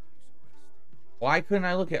 Why couldn't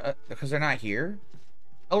I look at, because they're not here?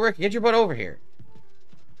 Ulrich, get your butt over here.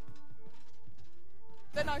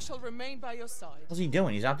 Then I shall remain by your side. What's he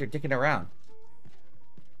doing? He's out there dicking around.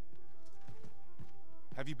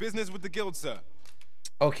 Have you business with the guild, sir?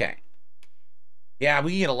 Okay. Yeah,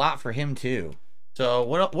 we get a lot for him too. So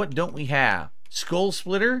what don't we have? Skull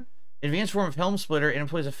Splitter, advanced form of Helm Splitter. It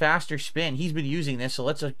employs a faster spin. He's been using this, so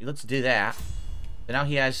let's do that. So now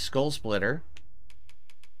he has Skull Splitter.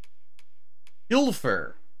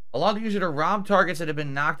 Pilfer, allow the user to rob targets that have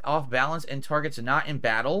been knocked off balance and targets not in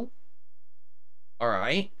battle.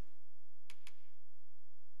 Alright.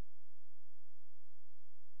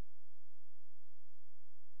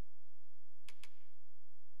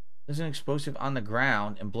 There's an explosive on the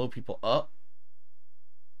ground and blow people up.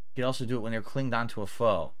 You can also do it when they're clinged onto a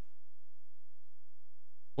foe.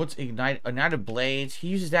 What's Ignited Blades? He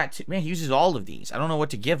uses that too. Man, he uses all of these. I don't know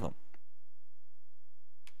what to give him.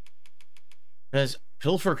 Because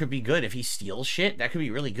Pilfer could be good if he steals shit. That could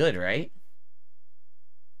be really good, right?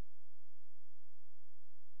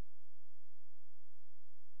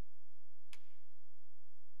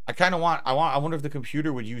 I wonder if the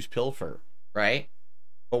computer would use Pilfer, right?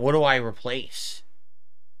 But what do I replace?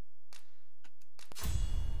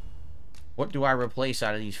 What do I replace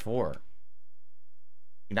out of these four?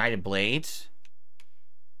 Ignited Blades?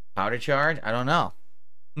 Powder Charge? I don't know.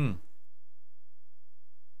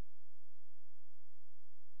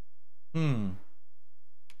 I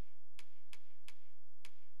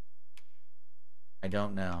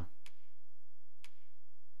don't know.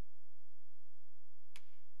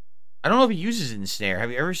 I don't know if he uses it in Snare.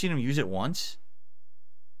 Have you ever seen him use it once?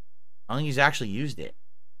 I don't think he's actually used it.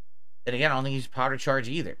 And again, I don't think he's Powder Charge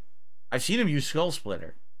either. I've seen him use Skull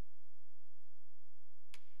Splitter.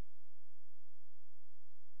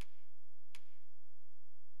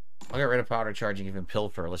 I'll get rid of Powder Charge and give him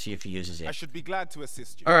Pilfer. Let's see if he uses it. I should be glad to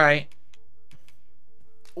assist you. Alright.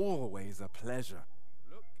 Always a pleasure.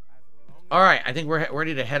 Alright, I think we're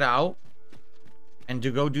ready to head out. And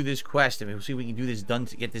to go do this quest. And we'll see if we can do this done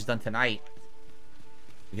to get this done tonight.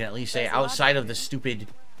 We can at least say outside of the stupid,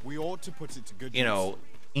 we ought to put it to good you know,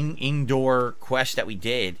 indoor quest that we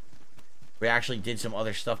did. We actually did some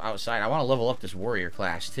other stuff outside. I want to level up this warrior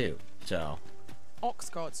class too. So Ox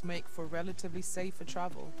carts make for relatively safer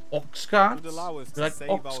travel. Ox carts? Would allow us to Like save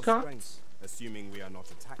ox our carts? strength, assuming we are not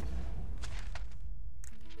attacked.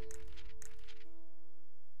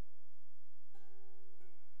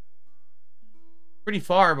 Pretty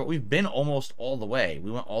far, but we've been almost all the way.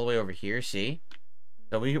 We went all the way over here, see?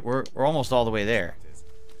 So we're almost all the way there.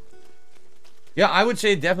 Yeah, I would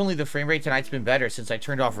say definitely the frame rate tonight's been better since I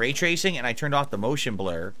turned off ray tracing and I turned off the motion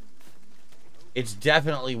blur. It's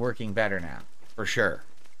definitely working better now, for sure.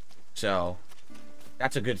 So,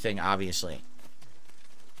 that's a good thing, obviously.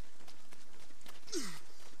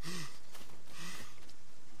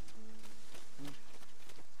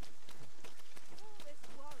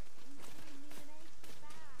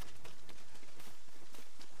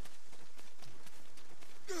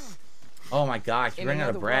 Oh my god, you're running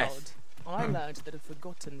out of breath. World, I learned that a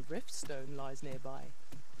forgotten riftstone lies nearby.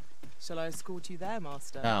 Shall I escort you there,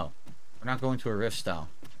 Master? No, we're not going to a riftstone.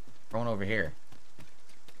 We're going over here.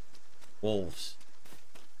 Wolves.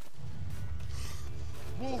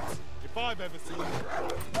 Wolves, if I've ever seen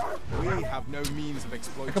them. We have no means of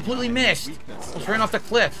exploiting. I completely missed. Almost ran off the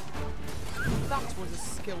cliff. That was a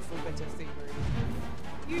skillful bit of thievery.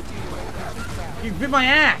 You do what you bit my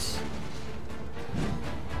ass.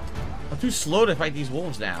 I'm too slow to fight these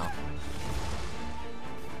wolves now.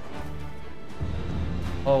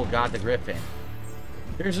 Oh god, the griffin.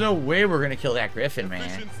 There's no way we're gonna kill that griffin, man.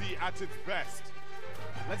 Efficiency at its best.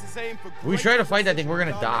 Let us aim for If we try to fight that thing, we're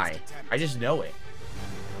gonna die. I just know it.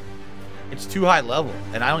 It's too high level,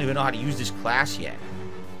 and I don't even know how to use this class yet.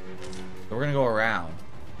 So we're gonna go around.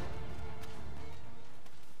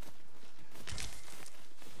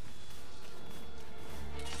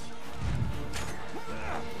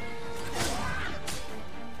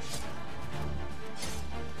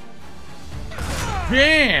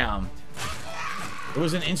 Damn! It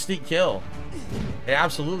was an instant kill. It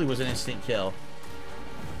absolutely was an instant kill.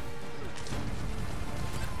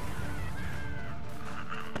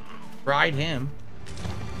 Fried him.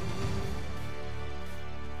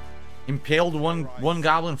 Impaled one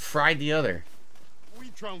goblin, fried the other.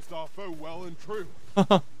 We trounced our foe well and true.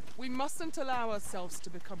 We mustn't allow ourselves to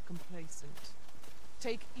become complacent.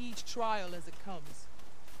 Take each trial as it comes.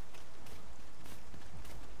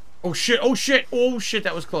 Oh shit, oh shit, oh shit,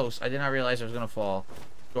 that was close. I did not realize I was gonna fall.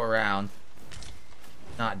 Go around.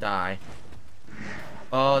 Not die.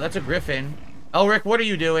 Oh, that's a griffin. Elric, what are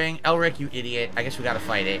you doing? Elric, you idiot. I guess we gotta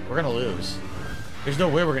fight it. We're gonna lose. There's no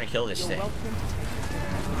way we're gonna kill this thing.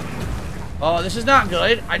 Oh, this is not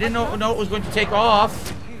good. I didn't know it was going to take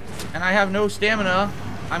off. And I have no stamina.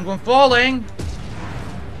 I'm going falling.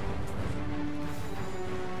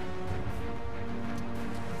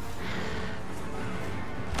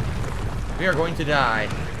 We are going to die.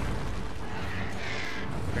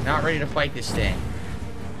 We're not ready to fight this thing.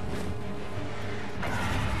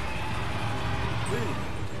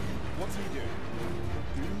 What's he doing?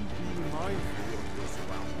 Do be mindful of your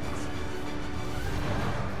surroundings.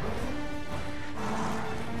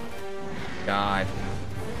 God.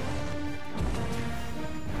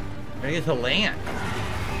 I'm gonna get to land.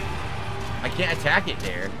 I can't attack it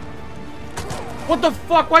there. What the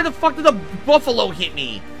fuck? Why the fuck did the buffalo hit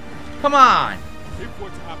me? Come on! If we're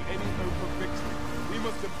to have any hope of victory, we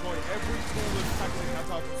must employ every tool and tactic at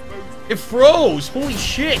our disposal. It froze! Holy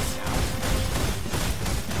shit!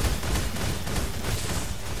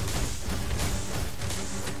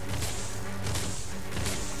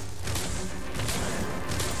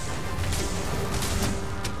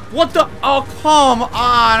 What the? Oh, come on!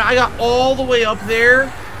 I got all the way up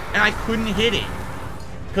there, and I couldn't hit it.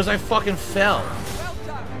 Because I fucking fell.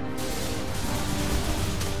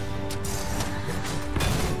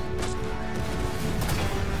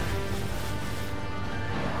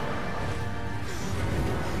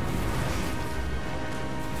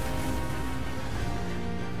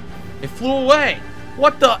 It flew away.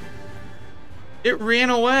 What the? It ran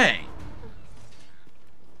away.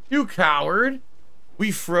 You coward.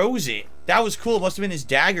 We froze it. That was cool. It must have been his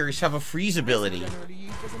daggers have a freeze ability.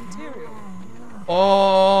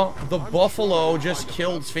 Oh, the buffalo just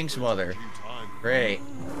killed Sphinx Mother. Great.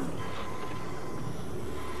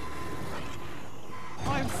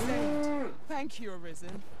 I'm saved. Thank you,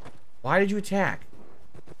 Arisen. Why did you attack?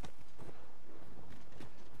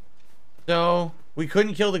 So, we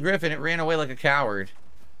couldn't kill the griffin. It ran away like a coward.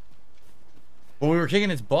 When we were kicking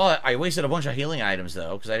its butt, I wasted a bunch of healing items,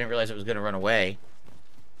 though, because I didn't realize it was going to run away.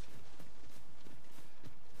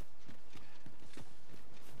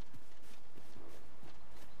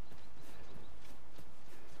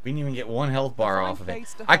 We didn't even get one health bar off of it.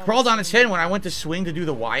 I crawled on its head when I went to swing to do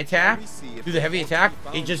the Y attack, do the heavy attack.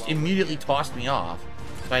 It just immediately tossed me off,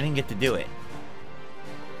 so I didn't get to do it.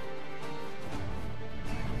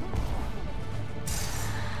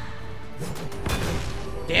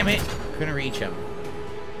 Damn it! Couldn't reach him.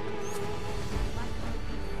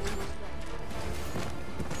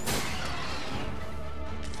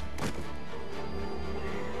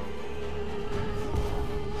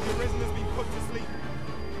 Arisen has been put to sleep.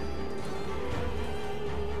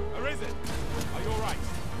 Arisen, are you alright?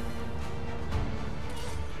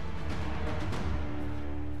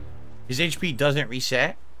 His HP doesn't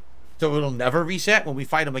reset, so it'll never reset. When we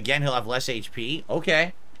fight him again, he'll have less HP.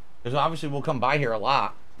 Okay. Because obviously we'll come by here a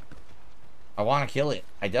lot. I want to kill it.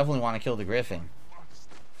 I definitely want to kill the griffin.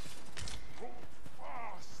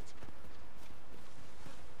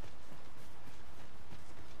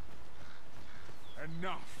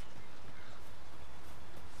 Enough.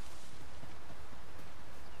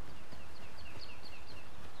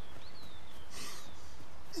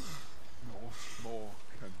 No more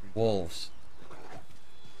can be. Wolves.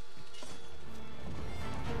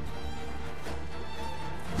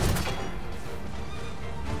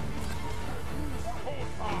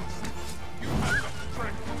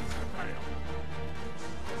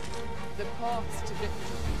 The paths to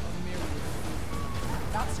victory are myriad.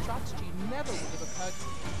 That strategy never would have occurred to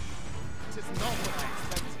me. It is not what I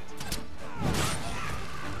expected.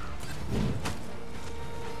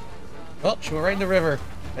 Well, she went right in the river.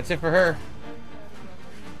 That's it for her.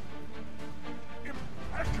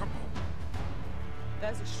 Impeccable.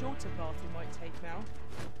 There's a shorter path you might take now.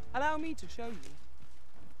 Allow me to show you.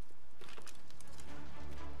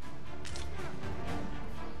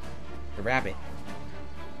 The rabbit.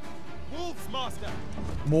 Wolves, master.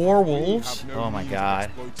 More We wolves? have no Oh my means of god.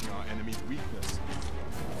 exploiting our enemy's weakness.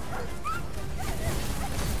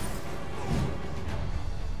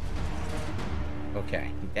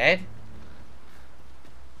 Okay, he dead?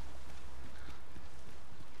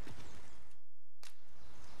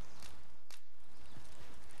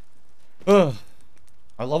 Ugh.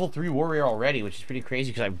 I'm level 3 warrior already, which is pretty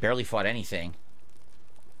crazy because I barely fought anything.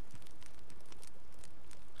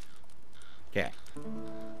 Okay.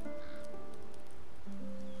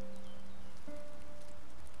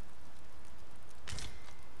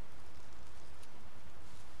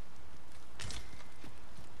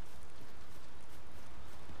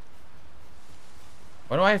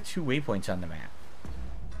 Why do I have 2 waypoints on the map?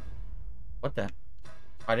 What the?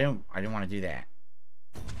 I didn't want to do that.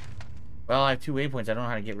 Well, I have 2 waypoints. I don't know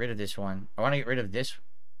how to get rid of this one. I want to get rid of this.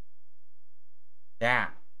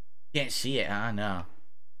 That. Can't see it, huh? No.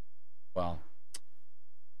 Well.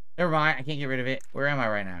 Never mind. I can't get rid of it. Where am I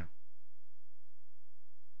right now?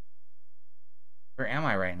 Where am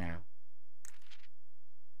I right now?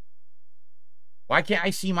 Why can't I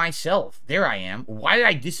see myself? There I am. Why did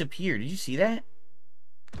I disappear? Did you see that?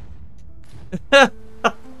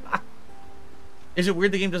 Is it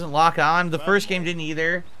weird the game doesn't lock on? The first game didn't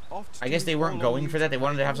either. I guess they weren't going for that. They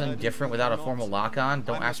wanted to have something different without a formal lock on.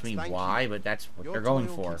 Don't ask me why, but that's what they're going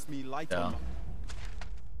for. So.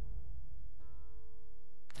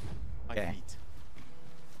 Okay.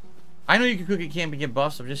 I know you can cook at camp and get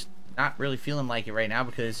buffs. I'm just not really feeling like it right now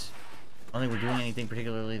because I don't think we're doing anything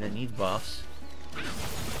particularly that needs buffs.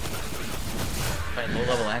 Fighting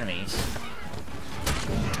low-level enemies.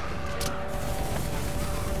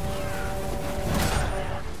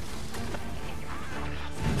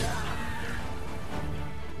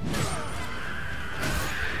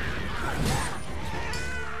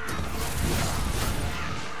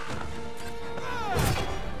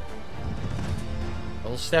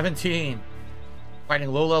 Level 17. Fighting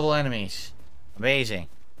low-level enemies. Amazing.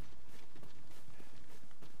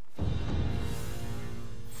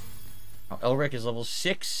 Now, Elric is level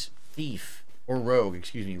 6 thief. Or rogue,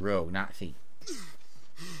 excuse me, rogue, not thief.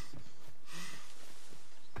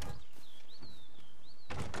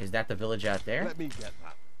 Is that the village out there? Let me get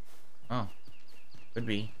that. Oh. Could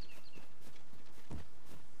be.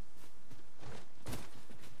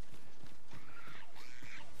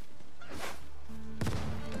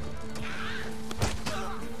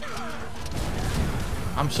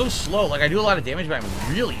 I'm so slow. Like, I do a lot of damage, but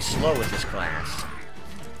I'm really slow with this class.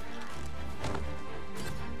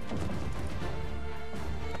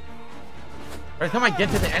 By the time I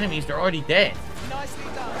get to the enemies, they're already dead. Nicely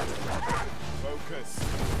done. Focus.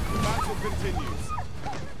 The battle continues.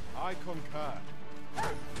 I concur.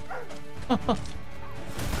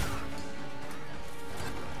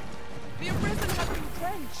 The Arisen has been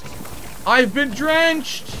drenched. I've been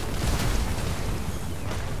drenched!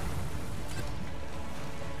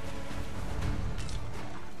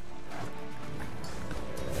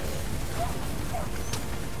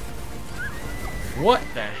 What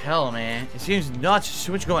the hell, man? It seems nuts.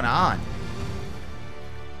 So much going on.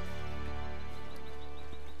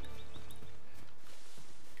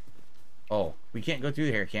 Oh, we can't go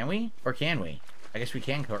through here, can we? Or can we? I guess we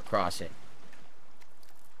can cross it.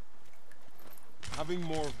 Having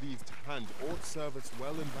more of these to hand ought serve us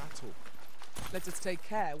well in battle. Let us take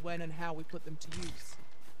care when and how we put them to use.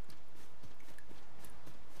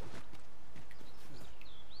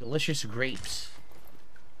 Delicious grapes.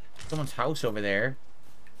 Someone's house over there.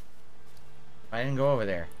 I didn't go over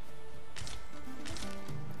there.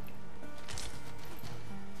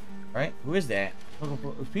 Right? Who is that?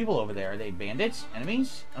 There's people over there. Are they bandits?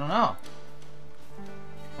 Enemies? I don't know.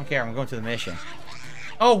 Okay, I'm going to the mission.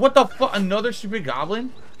 Oh, what the fuck? Another stupid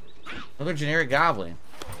goblin? Another generic goblin.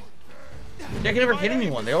 They can never hit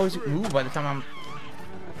anyone. They always move by the time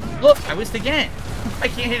I'm... Look, I missed again. I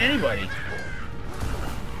can't hit anybody.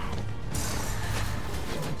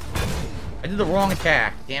 I did the wrong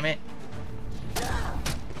attack. Damn it.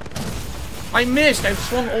 I missed. I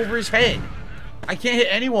swung over his head. I can't hit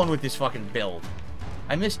anyone with this fucking build.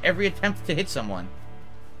 I missed every attempt to hit someone.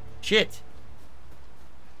 Shit.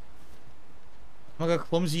 I'm like a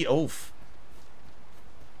clumsy oaf.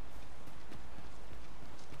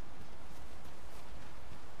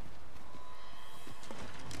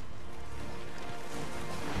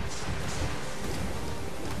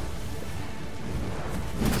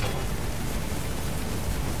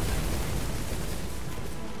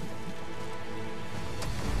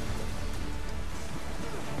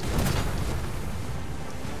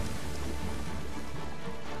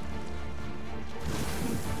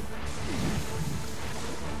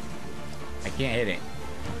 Can't hit it.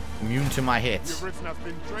 Immune to my hits. The Arisen has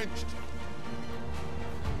been drenched.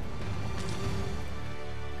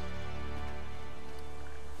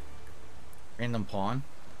 Random pawn.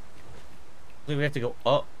 Looks like we have to go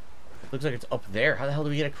up. Looks like it's up there. How the hell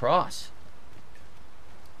do we get across?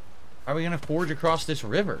 How are we gonna forge across this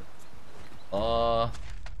river? Do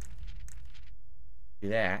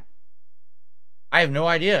that. I have no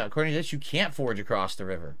idea. According to this, you can't forge across the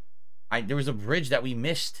river. There was a bridge that we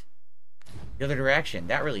missed. The other direction.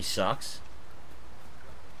 That really sucks.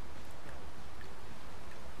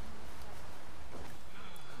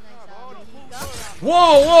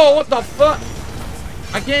 Whoa, whoa, what the fuck?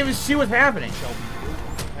 I can't even see what's happening.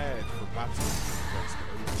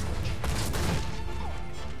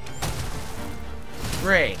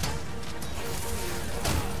 Great.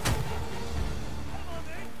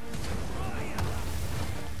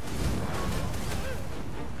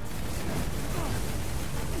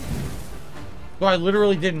 So I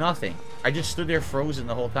literally did nothing. I just stood there frozen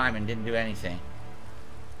the whole time and didn't do anything.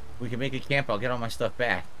 We can make a camp. I'll get all my stuff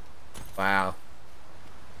back. Wow.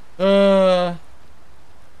 We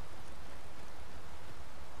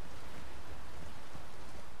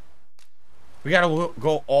gotta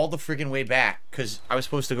go all the freaking way back because I was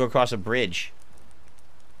supposed to go across a bridge.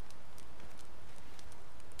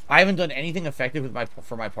 I haven't done anything effective with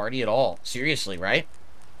for my party at all. Seriously, right?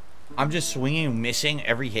 I'm just swinging and missing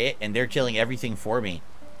every hit, and they're killing everything for me.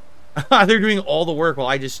 They're doing all the work while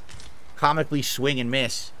I just comically swing and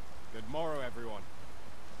miss. Good morrow, everyone.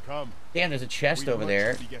 Come. Damn, there's a chest over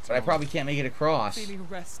there, but I probably can't make it across. Feeling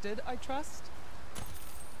rested, I trust?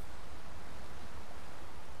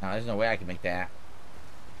 No, there's no way I can make that.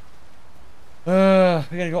 We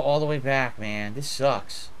gotta go all the way back, man. This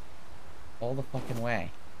sucks. All the fucking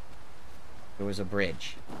way. There was a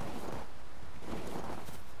bridge.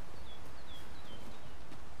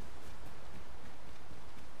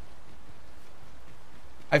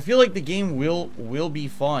 I feel like the game will be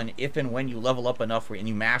fun if and when you level up enough and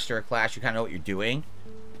you master a class, you kind of know what you're doing,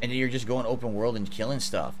 and then you're just going open world and killing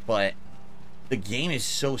stuff. But the game is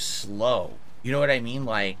so slow. You know what I mean?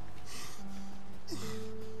 Like,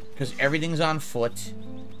 because everything's on foot.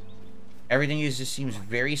 Everything just seems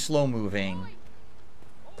very slow moving.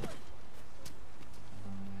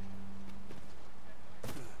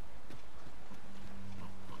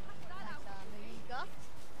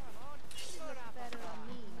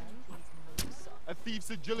 thief's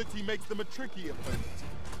agility makes them a tricky opponent.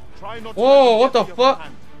 Try not to Whoa, what let them the get the upper fuck?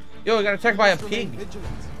 hand. Yo, I got attacked by a Must remain pig.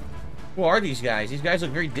 vigilant. Who are these guys? These guys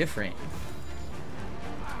look very different.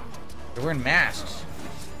 They're wearing masks.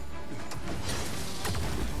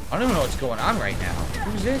 I don't even know what's going on right now.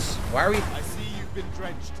 Who's this? Why are we... I see you've been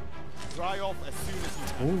drenched. Dry off as soon as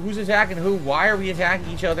you can. Who's attacking who? Why are we attacking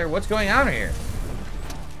each other? What's going on here?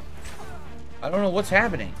 I don't know what's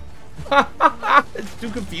happening. It's too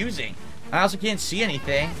confusing. I also can't see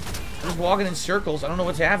anything. I'm just walking in circles. I don't know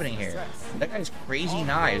what's happening here. That guy's crazy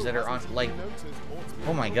knives that are on, like...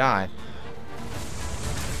 Oh my god.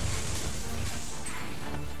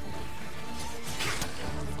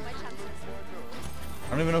 I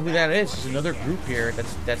don't even know who that is. There's another group here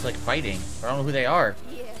that's like fighting. I don't know who they are.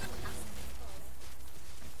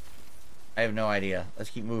 I have no idea. Let's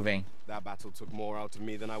keep moving. That battle took more out of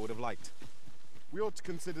me than I would have liked. We ought to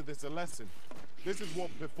consider this a lesson. This is what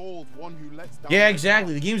befalls one who lets down. Yeah,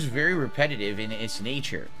 exactly. The game's very repetitive in its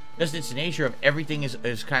nature. Just its nature of everything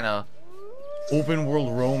is kind of open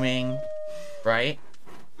world roaming, right?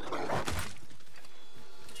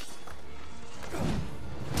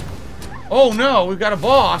 Oh no, we've got a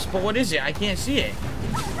boss, but what is it? I can't see it.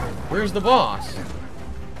 Where's the boss?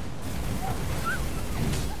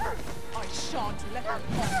 I shan't let her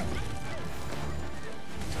pass.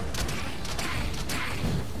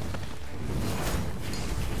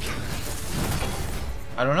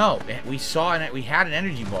 I don't know. We saw it. We had an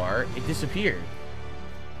energy bar. It disappeared.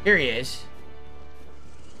 Here he is.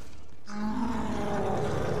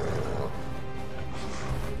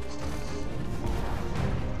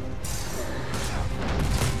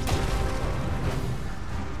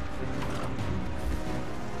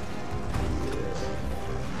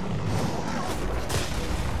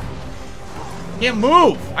 Can't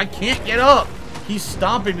move. I can't get up. He's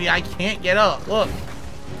stomping me. I can't get up. Look.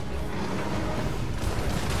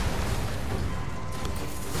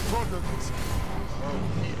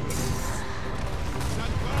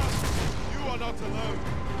 You are not alone.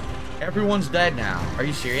 Everyone's dead now. Are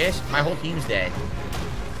you serious? My whole team's dead.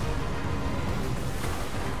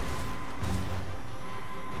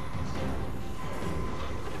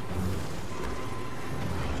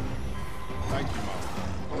 Thank you, Master.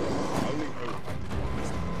 Only hope I did not miss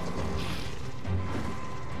it.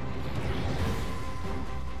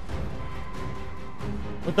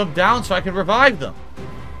 Put them down so I can revive them.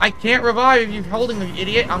 I can't revive if you're holding the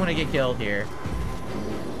idiot. I'm gonna get killed here.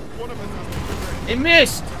 It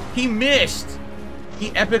missed! He missed! He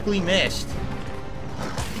epically missed.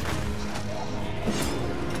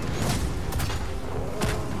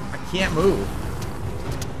 I can't move.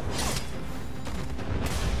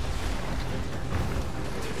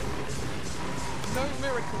 No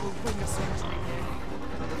miracle will bring us into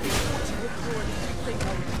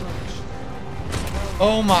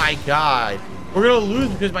Oh my god. We're gonna lose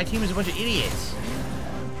because my team is a bunch of idiots.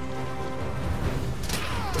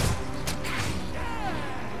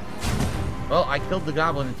 Well, I killed the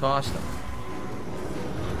goblin and tossed him.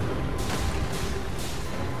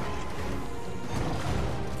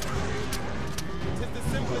 It is the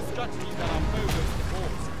simplest strategy that our foe goes to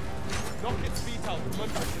horse. Knock its feet out from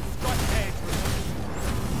under it and strike edge with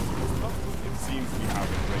it seems we have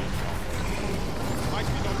a range guard. Might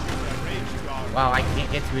we not use their range guard? Wow, I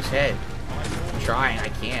can't get to his head. I'm trying, I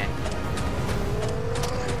can't.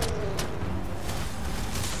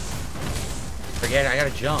 Forget it, I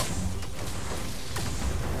gotta jump.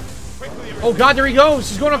 Oh god, there he goes!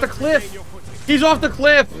 He's going off the cliff! He's off the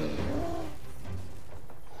cliff!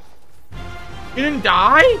 He didn't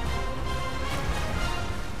die?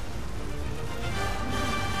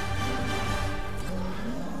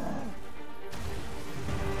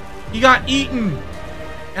 He got eaten!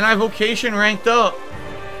 And I vocation ranked up.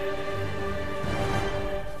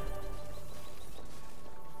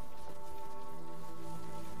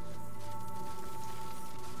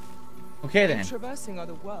 Okay then. Traversing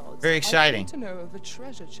other worlds. Very exciting. I seem to know of a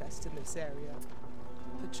treasure chest in this area.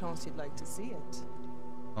 Perchance you'd like to see it.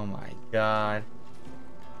 Oh my god.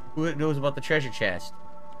 Who knows about the treasure chest?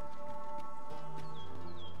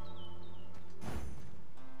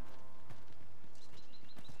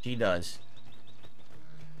 She does.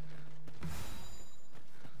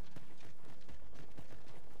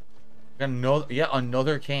 Got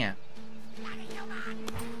another camp.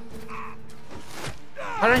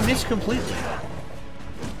 How did I miss completely?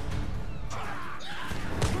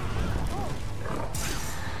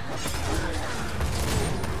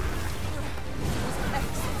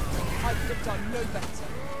 I could have done no better.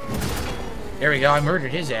 There we go. I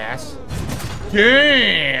murdered his ass.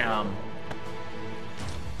 Damn!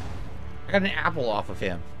 I got an apple off of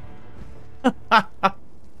him.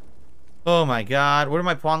 Oh my god. What are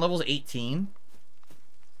my pawn levels? 18?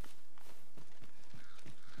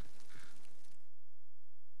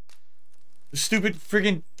 Stupid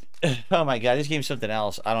friggin'... Oh my god, this game's something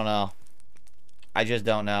else. I don't know. I just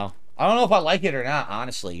don't know. I don't know if I like it or not,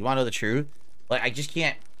 honestly. You wanna know the truth? Like, I just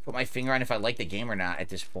can't put my finger on if I like the game or not at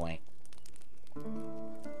this point.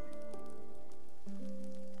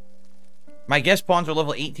 My guest pawns are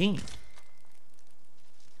level 18.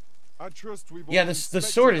 I trust we've Yeah, the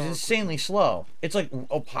sword is insanely slow. It's like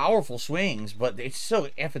powerful swings, but it's so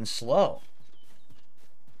effing slow.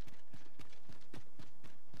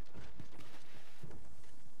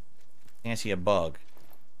 Can't see a bug.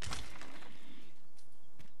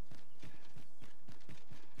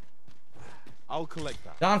 I'll collect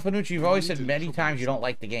that. Don Fanucci, you've always said many times you don't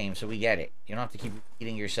like the game, so we get it. You don't have to keep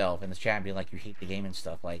repeating yourself in this chat and be like you hate the game and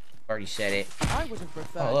stuff. Like, you've already said it. I would have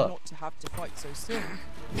preferred not to have to fight so soon,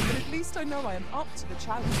 but at least I know I am up to the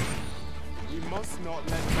challenge. We must not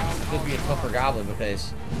let down. This would be a tougher goblin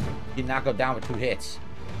because you did not go down with 2 hits.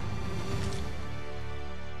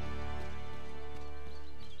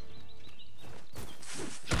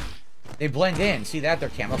 They blend in. See that? They're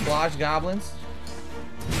camouflage goblins.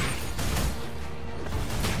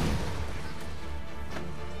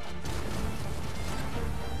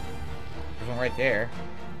 There's one right there.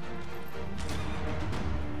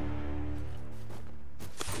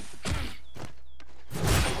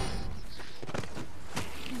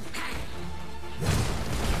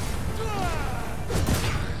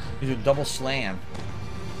 He's a double slam.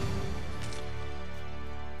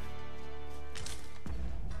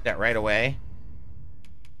 That right away.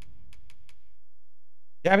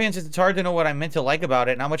 Gabian says it's hard to know what I'm meant to like about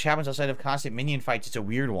it. Not much happens outside of constant minion fights. It's a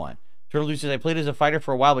weird one. Turtle says I played as a fighter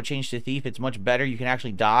for a while but changed to thief. It's much better. You can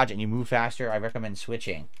actually dodge and you move faster. I recommend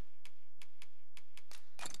switching.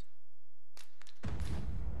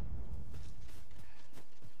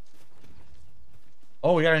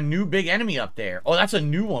 Oh, we got a new big enemy up there. Oh, that's a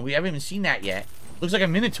new one. We haven't even seen that yet. Looks like a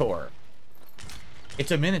Minotaur. It's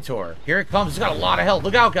a Minotaur. Here it comes. It's got a lot of health.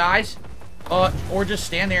 Look out, guys. Or just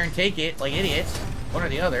stand there and take it like idiots. One or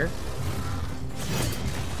the other.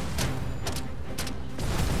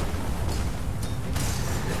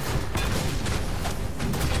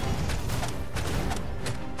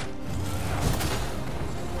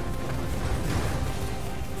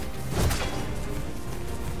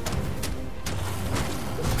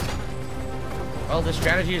 Well, this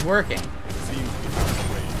strategy is working. Seems we have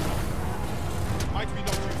a rage. Might we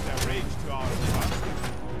not use their rage to our advantage?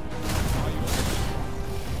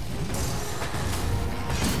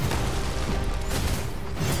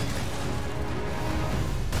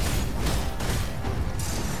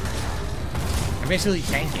 I'm basically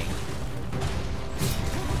tanking.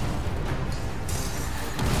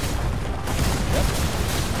 Yep.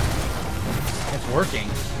 It's working.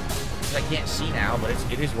 I can't see now, but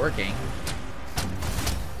it is working.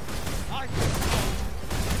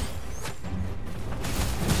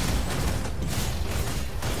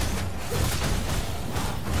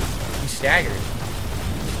 He's staggered.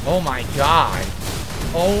 Oh my god.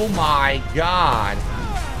 Oh my god.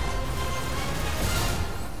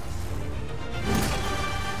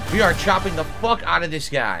 We are chopping the fuck out of this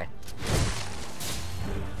guy.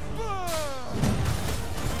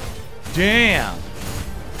 Damn.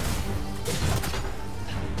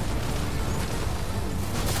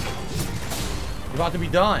 We're about to be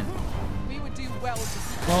done. We would do well to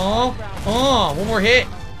one more hit.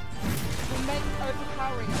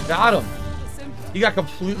 Got him. He got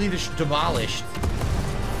completely demolished.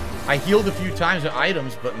 I healed a few times with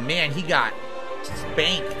items, but man, he got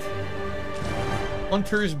spanked.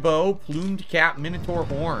 Hunter's bow, plumed cap, Minotaur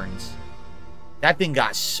horns. That thing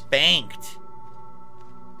got spanked.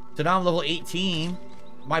 So now I'm level 18.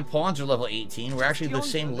 My pawns are level 18. We're actually the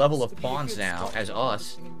same level of pawns now as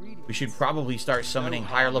us. We should probably start summoning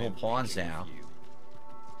higher level pawns now.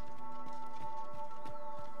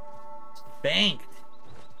 Spanked.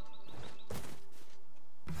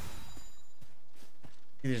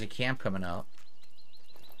 There's a camp coming up.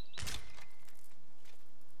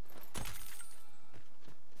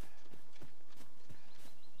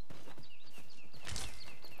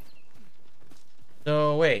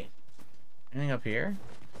 So, wait. Anything up here?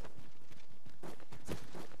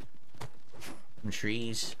 Some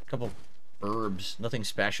trees. A couple herbs. Nothing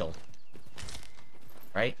special.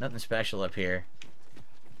 Right? Nothing special up here.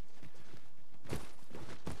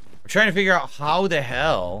 We're trying to figure out how the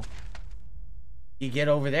hell you get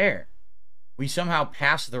over there. We somehow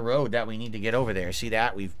passed the road that we need to get over there. See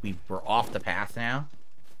that? We're off the path now.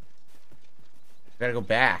 We gotta go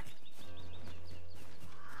back.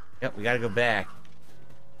 Yep, we gotta go back.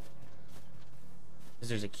 Because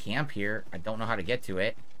there's a camp here. I don't know how to get to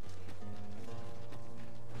it.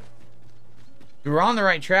 We were on the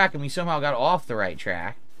right track and we somehow got off the right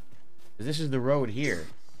track. Because this is the road here.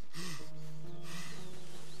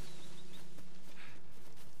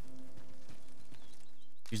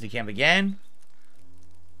 Use the camp again.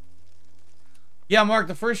 Yeah, Mark,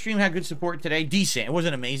 the first stream had good support today. Decent. It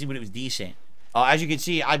wasn't amazing, but it was decent. As you can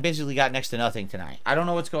see, I basically got next to nothing tonight. I don't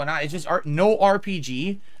know what's going on. It's just no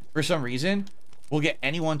RPG, for some reason, will get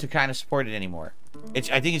anyone to kind of support it anymore. I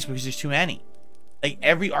think it's because there's too many. Like,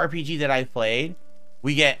 every RPG that I've played,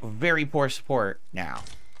 we get very poor support now.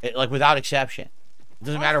 Like, without exception. It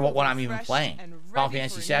doesn't matter what one I'm even playing. Final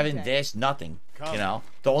Fantasy VII, this, nothing. You know?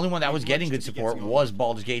 The only one that was getting good support was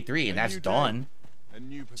Baldur's Gate 3, and that's done.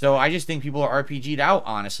 So I just think people are RPG'd out,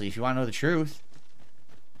 honestly, if you want to know the truth.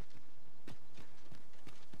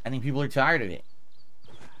 I think people are tired of it.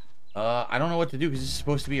 I don't know what to do, because this is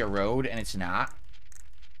supposed to be a road, and it's not.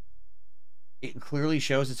 It clearly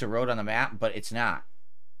shows it's a road on the map, but it's not.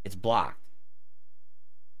 It's blocked.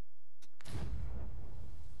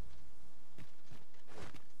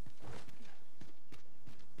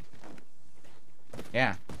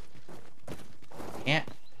 Yeah. Can't.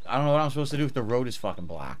 I don't know what I'm supposed to do if the road is fucking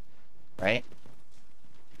blocked. Right?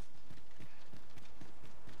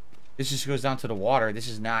 This just goes down to the water. This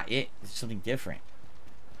is not it. This is something different.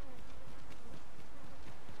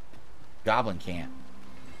 Goblin camp.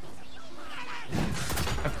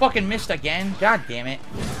 I fucking missed again. God damn it.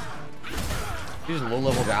 These are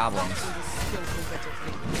low-level goblins.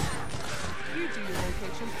 You do your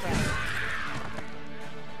location prep.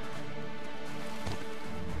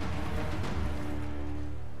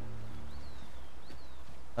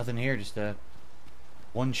 Nothing here, just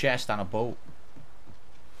one chest on a boat.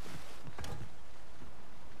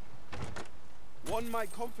 One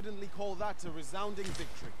might confidently call that a resounding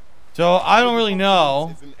victory. So I don't really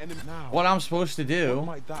know what I'm supposed to do.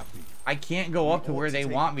 I can't go up to where they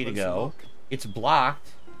want me to go. It's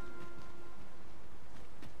blocked.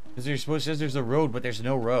 Because they're supposed to say there's a road, but there's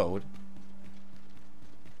no road.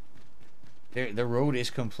 The road is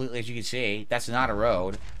completely, as you can see, that's not a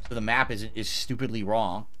road. So the map is stupidly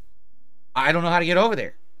wrong. I don't know how to get over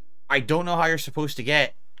there. I don't know how you're supposed to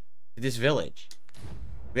get to this village.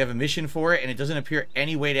 We have a mission for it, and it doesn't appear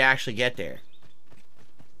any way to actually get there.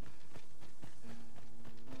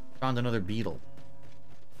 Found another beetle.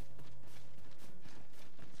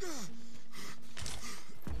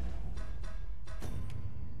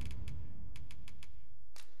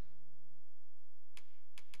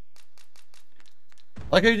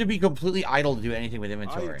 Like, I need to be completely idle to do anything with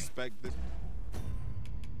inventory. I expect this.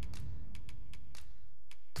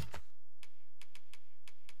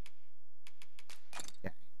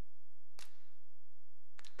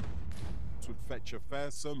 Would fetch a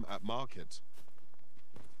fair sum at market.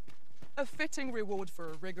 A fitting reward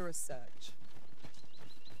for a rigorous search.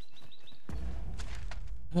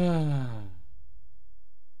 We're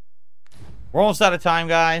almost out of time,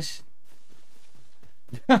 guys.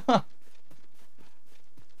 Thank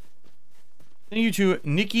you to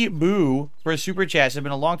Nikki Boo for a super chat. I've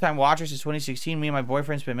been a long-time watcher since 2016. Me and my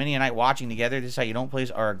boyfriend spent many a night watching together. This Is How You Don't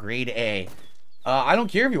Plays are a grade A. I don't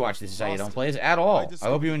care if you watch This Is How You Don't Plays at all. I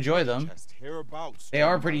hope you enjoy them. They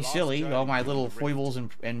are pretty silly, all my little foibles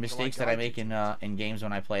and mistakes that I make in games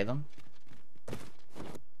when I play them.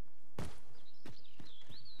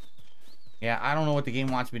 Yeah, I don't know what the game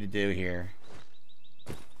wants me to do here.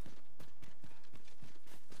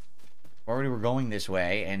 Already we're going this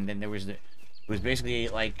way, and then there was the... It was basically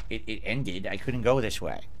like it ended. I couldn't go this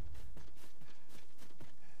way.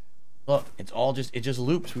 Look, it just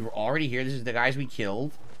loops. We were already here. This is the guys we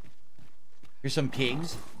killed. Here's some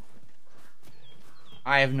pigs.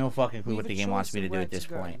 I have no fucking clue what the game wants me to do at this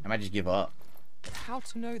point. I might just give up. But how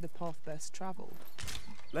to know the path best traveled?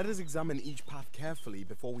 Let us examine each path carefully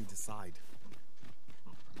before we decide.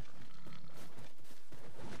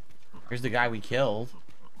 Here's the guy we killed.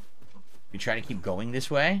 We try to keep going this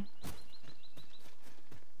way.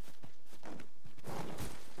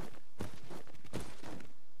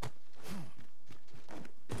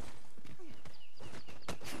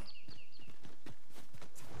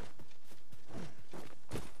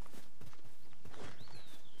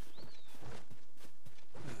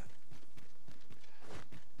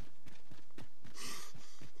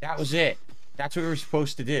 That was it. That's what we were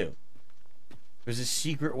supposed to do. There's a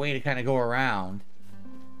secret way to kind of go around.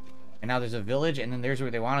 And now there's a village, and then there's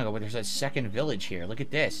where they want to go, but there's a second village here. Look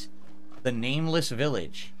at this. The Nameless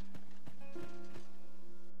Village.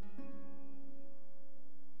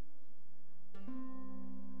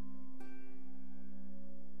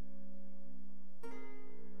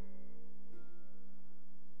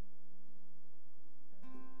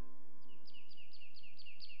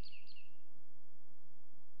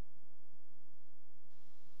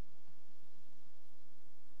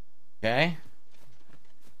 Okay.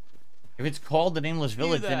 If it's called the Nameless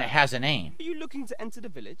Village, then it has a name. Are you looking to enter the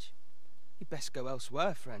village? You'd best go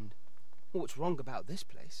elsewhere, friend. What's wrong about this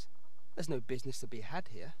place? There's no business to be had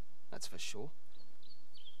here, that's for sure.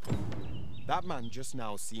 That man just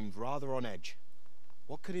now seemed rather on edge.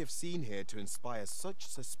 What could he have seen here to inspire such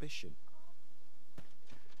suspicion?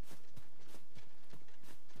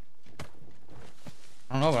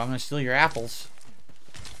 I don't know, but I'm gonna steal your apples.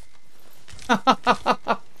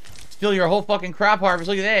 Steal your whole fucking crop harvest.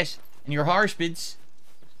 Look at this. And your harspids.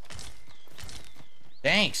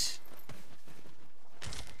 Thanks.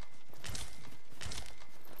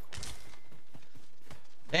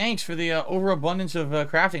 Thanks for the overabundance of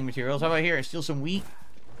crafting materials. How about here? Steal some wheat?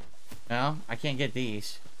 No, I can't get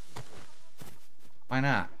these. Why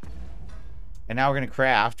not? And now we're gonna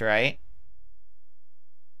craft, right?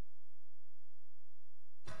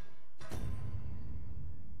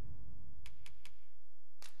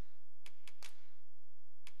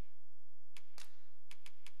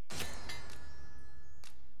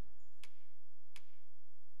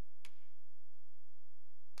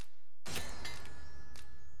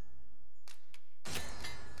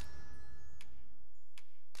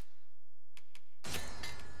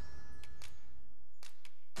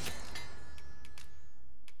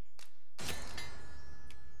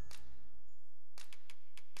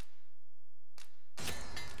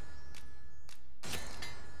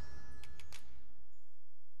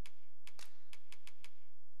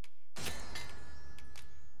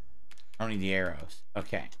 I don't need the arrows.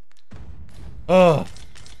 Okay. Ugh.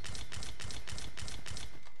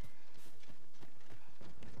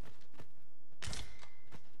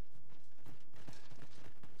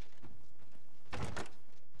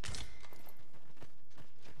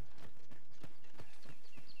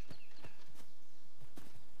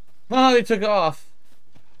 Oh, they took off.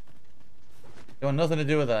 They want nothing to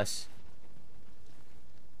do with us.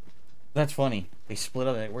 That's funny. They split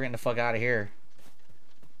up. We're getting the fuck out of here.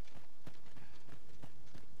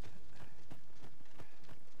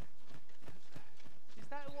 Is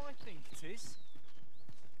that who I think it is?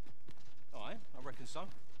 Aye, I reckon so.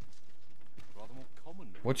 Rather more common.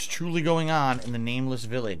 What's truly going on in the Nameless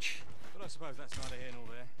Village? But I suppose that's neither here nor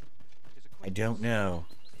there. I don't know.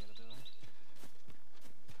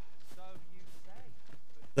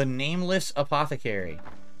 The Nameless Apothecary.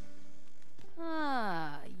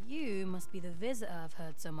 Ah, you must be the visitor I've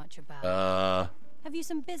heard so much about. Have you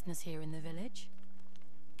some business here in the village?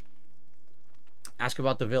 Ask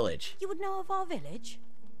about the village. You would know of our village?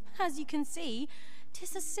 As you can see,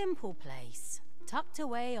 'tis a simple place, tucked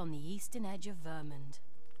away on the eastern edge of Vermund.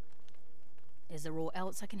 Is there aught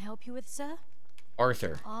else I can help you with, sir?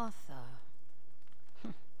 Arthur. Arthur.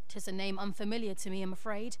 'Tis a name unfamiliar to me, I'm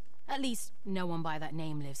afraid. At least, no one by that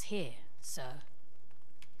name lives here, sir.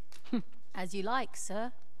 As you like,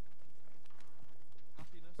 sir.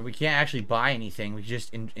 But we can't actually buy anything. We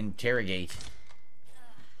just interrogate.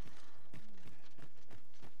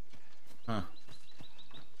 Huh.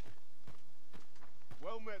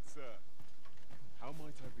 Well met, sir. How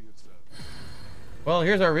might I be of service? Well,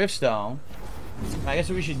 here's our Riftstone. I guess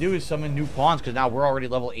what we should do is summon new pawns, because now we're already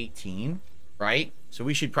level 18, right? So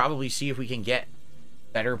we should probably see if we can get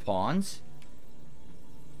better pawns.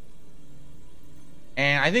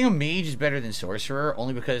 And I think a mage is better than sorcerer,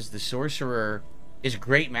 only because the sorcerer is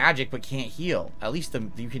great magic but can't heal. At least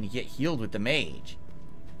you can get healed with the mage.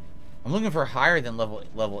 I'm looking for higher than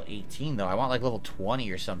level 18 though. I want like level 20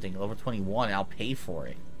 or something, level 21, and I'll pay for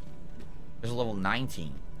it. There's a level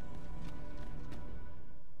 19.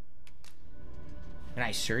 Can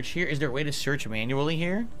I search here? Is there a way to search manually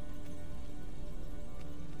here?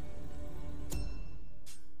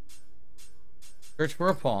 Search for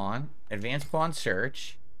a pawn. Advanced pawn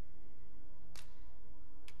search.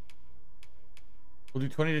 We'll do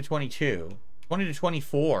 20 to 22. 20 to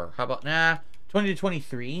 24. How about, 20 to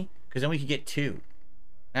 23? Because then we could get 2.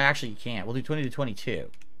 Actually, you can't. We'll do 20 to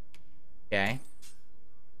 22. Okay.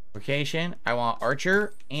 Location. I want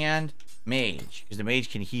archer and mage. Because the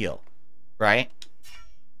mage can heal. Right?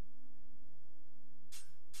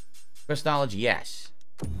 Quest knowledge, yes.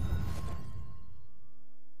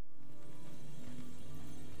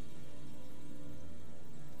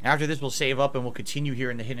 After this, we'll save up and we'll continue here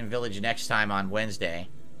in the Hidden Village next time on Wednesday.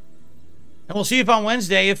 And we'll see if on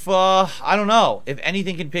Wednesday, if, I don't know, if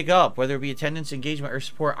anything can pick up. Whether it be attendance, engagement, or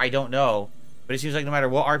support, I don't know. But it seems like no matter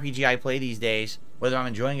what RPG I play these days, whether I'm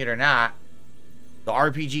enjoying it or not, the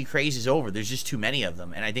RPG craze is over. There's just too many of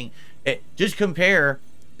them. And I think, just compare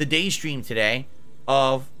the day stream today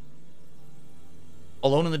of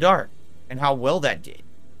Alone in the Dark and how well that did.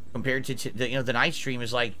 Compared to, the night stream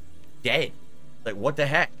is like dead. Like, what the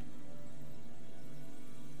heck?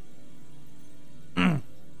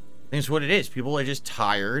 That's what it is. People are just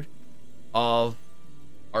tired of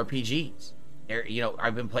RPGs. You know,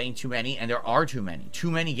 I've been playing too many, and there are too many. Too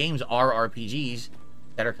many games are RPGs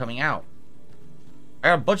that are coming out. I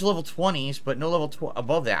got a bunch of level 20s, but no level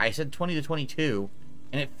above that. I said 20 to 22,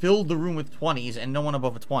 and it filled the room with 20s, and no one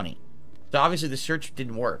above a 20. So obviously the search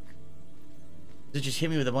didn't work. It just hit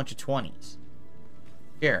me with a bunch of 20s.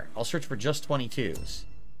 Here, I'll search for just 22s.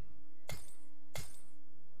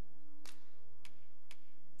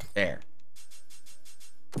 There.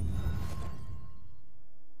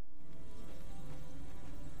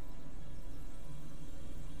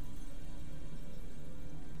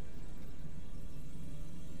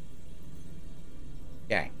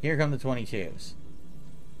 Okay, here come the 22s.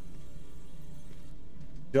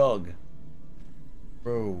 Doug.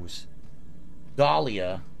 Rose.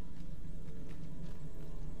 Dahlia.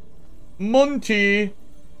 Monty!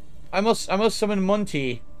 I must summon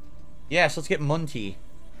Monty. Yes, let's get Monty.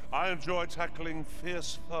 I enjoy tackling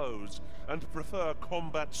fierce foes and prefer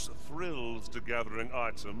combat's thrills to gathering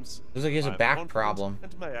items. Looks like he has a back problem.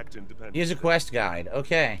 And may act independently. He has a quest guide.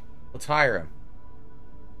 Okay, let's hire him.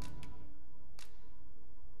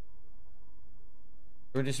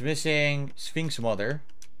 We're dismissing Sphinx Mother.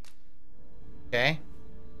 Okay.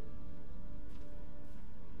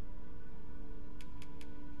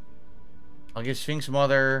 I'll give Sphinx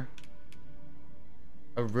Mother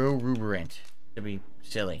a real ruberant. To be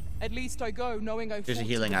silly. At least I go knowing I've. There's a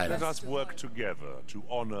healing item. Let us work together to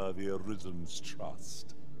honor the Arisen's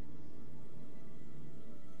trust.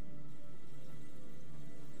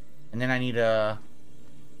 And then I need a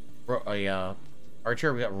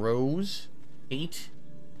archer. We got Rose, Kate,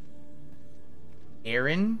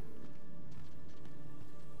 Aaron.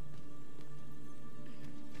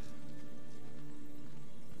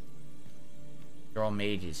 They're all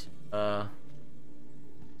mages.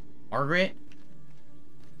 Margaret.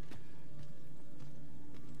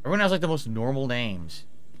 Everyone has like the most normal names.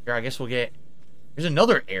 Here, I guess we'll get. There's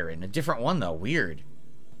another Aaron, a different one though. Weird.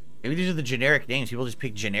 Maybe these are the generic names. People just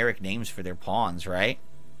pick generic names for their pawns, right?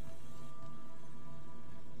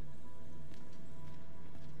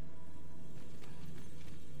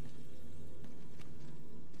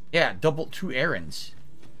 Yeah, two Aarons.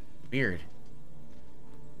 Weird.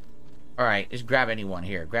 All right, just grab anyone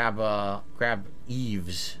here. Grab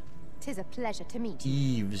Eves. 'Tis a pleasure to meet you.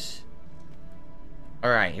 Eves. All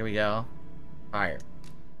right, here we go. Fire.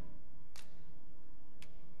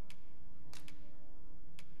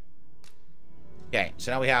 Okay,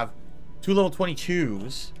 so now we have 2 level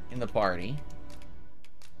 22s in the party.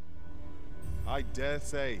 I dare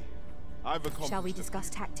say, I've accomplished. Shall we discuss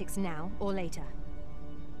tactics now or later?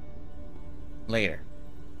 Later.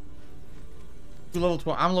 2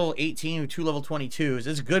 level I'm level 18 with 2 level 22s.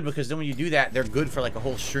 It's good because then when you do that, they're good for like a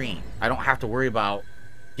whole stream. I don't have to worry about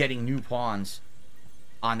getting new pawns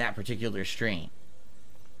on that particular stream.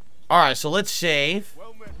 Alright, so let's save.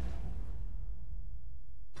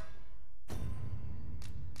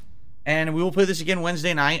 And we will play this again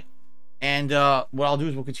Wednesday night. And what I'll do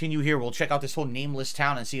is we'll continue here. We'll check out this whole nameless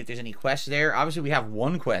town and see if there's any quests there. Obviously, we have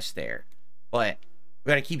one quest there. But we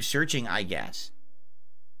got to keep searching, I guess.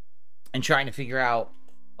 And trying to figure out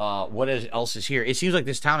what else is here. It seems like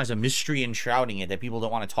this town has a mystery enshrouding it that people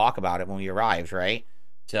don't want to talk about it when we arrived, right?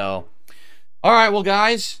 So, all right, well,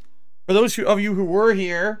 guys, for those of you who were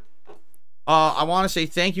here, I want to say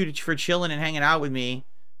thank you for chilling and hanging out with me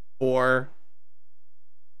for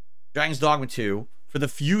Dragon's Dogma 2. For the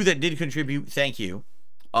few that did contribute, thank you.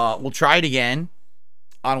 We'll try it again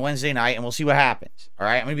on Wednesday night, and we'll see what happens. All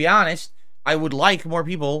right, I'm going to be honest. I would like more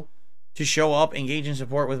people to show up, engage in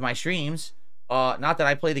support with my streams. Not that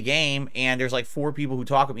I play the game, and there's like 4 people who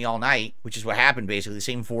talk with me all night, which is what happened, basically. The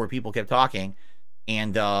same 4 people kept talking.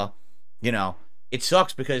 And, you know, it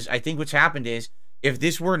sucks because I think what's happened is, if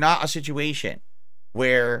this were not a situation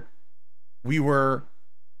where we were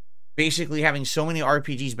basically having so many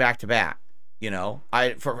RPGs back to back, you know,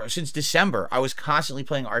 since December, I was constantly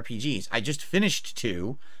playing RPGs. I just finished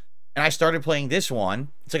 2, and I started playing this one.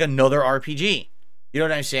 It's like another RPG. You know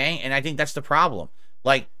what I'm saying? And I think that's the problem.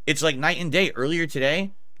 Like, it's like night and day. Earlier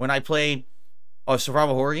today, when I played a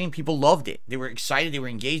survival horror game, people loved it. They were excited, they were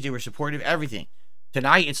engaged, they were supportive, everything.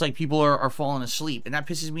 Tonight, it's like people are falling asleep, and that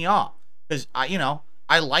pisses me off. Because, you know,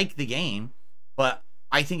 I like the game, but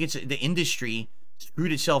I think it's the industry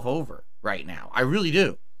screwed itself over right now. I really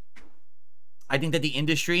do. I think that the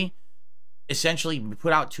industry essentially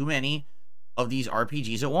put out too many of these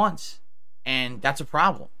RPGs at once. And that's a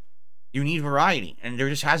problem. You need variety, and there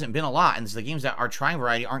just hasn't been a lot. And the games that are trying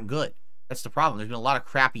variety aren't good. That's the problem. There's been a lot of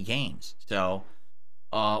crappy games. So,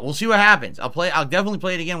 we'll see what happens. I'll definitely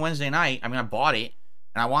play it again Wednesday night. I mean, I bought it,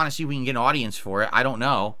 And I want to see if we can get an audience for it. I don't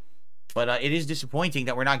know. But it is disappointing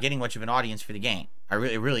that we're not getting much of an audience for the game. It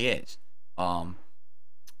really is.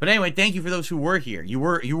 But anyway, thank you for those who were here. You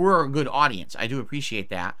were a good audience. I do appreciate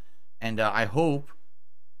that. And I hope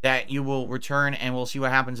that you will return and we'll see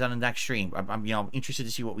what happens on the next stream. I'm interested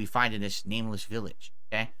to see what we find in this nameless village.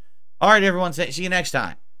 Okay? All right, everyone. See you next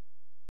time.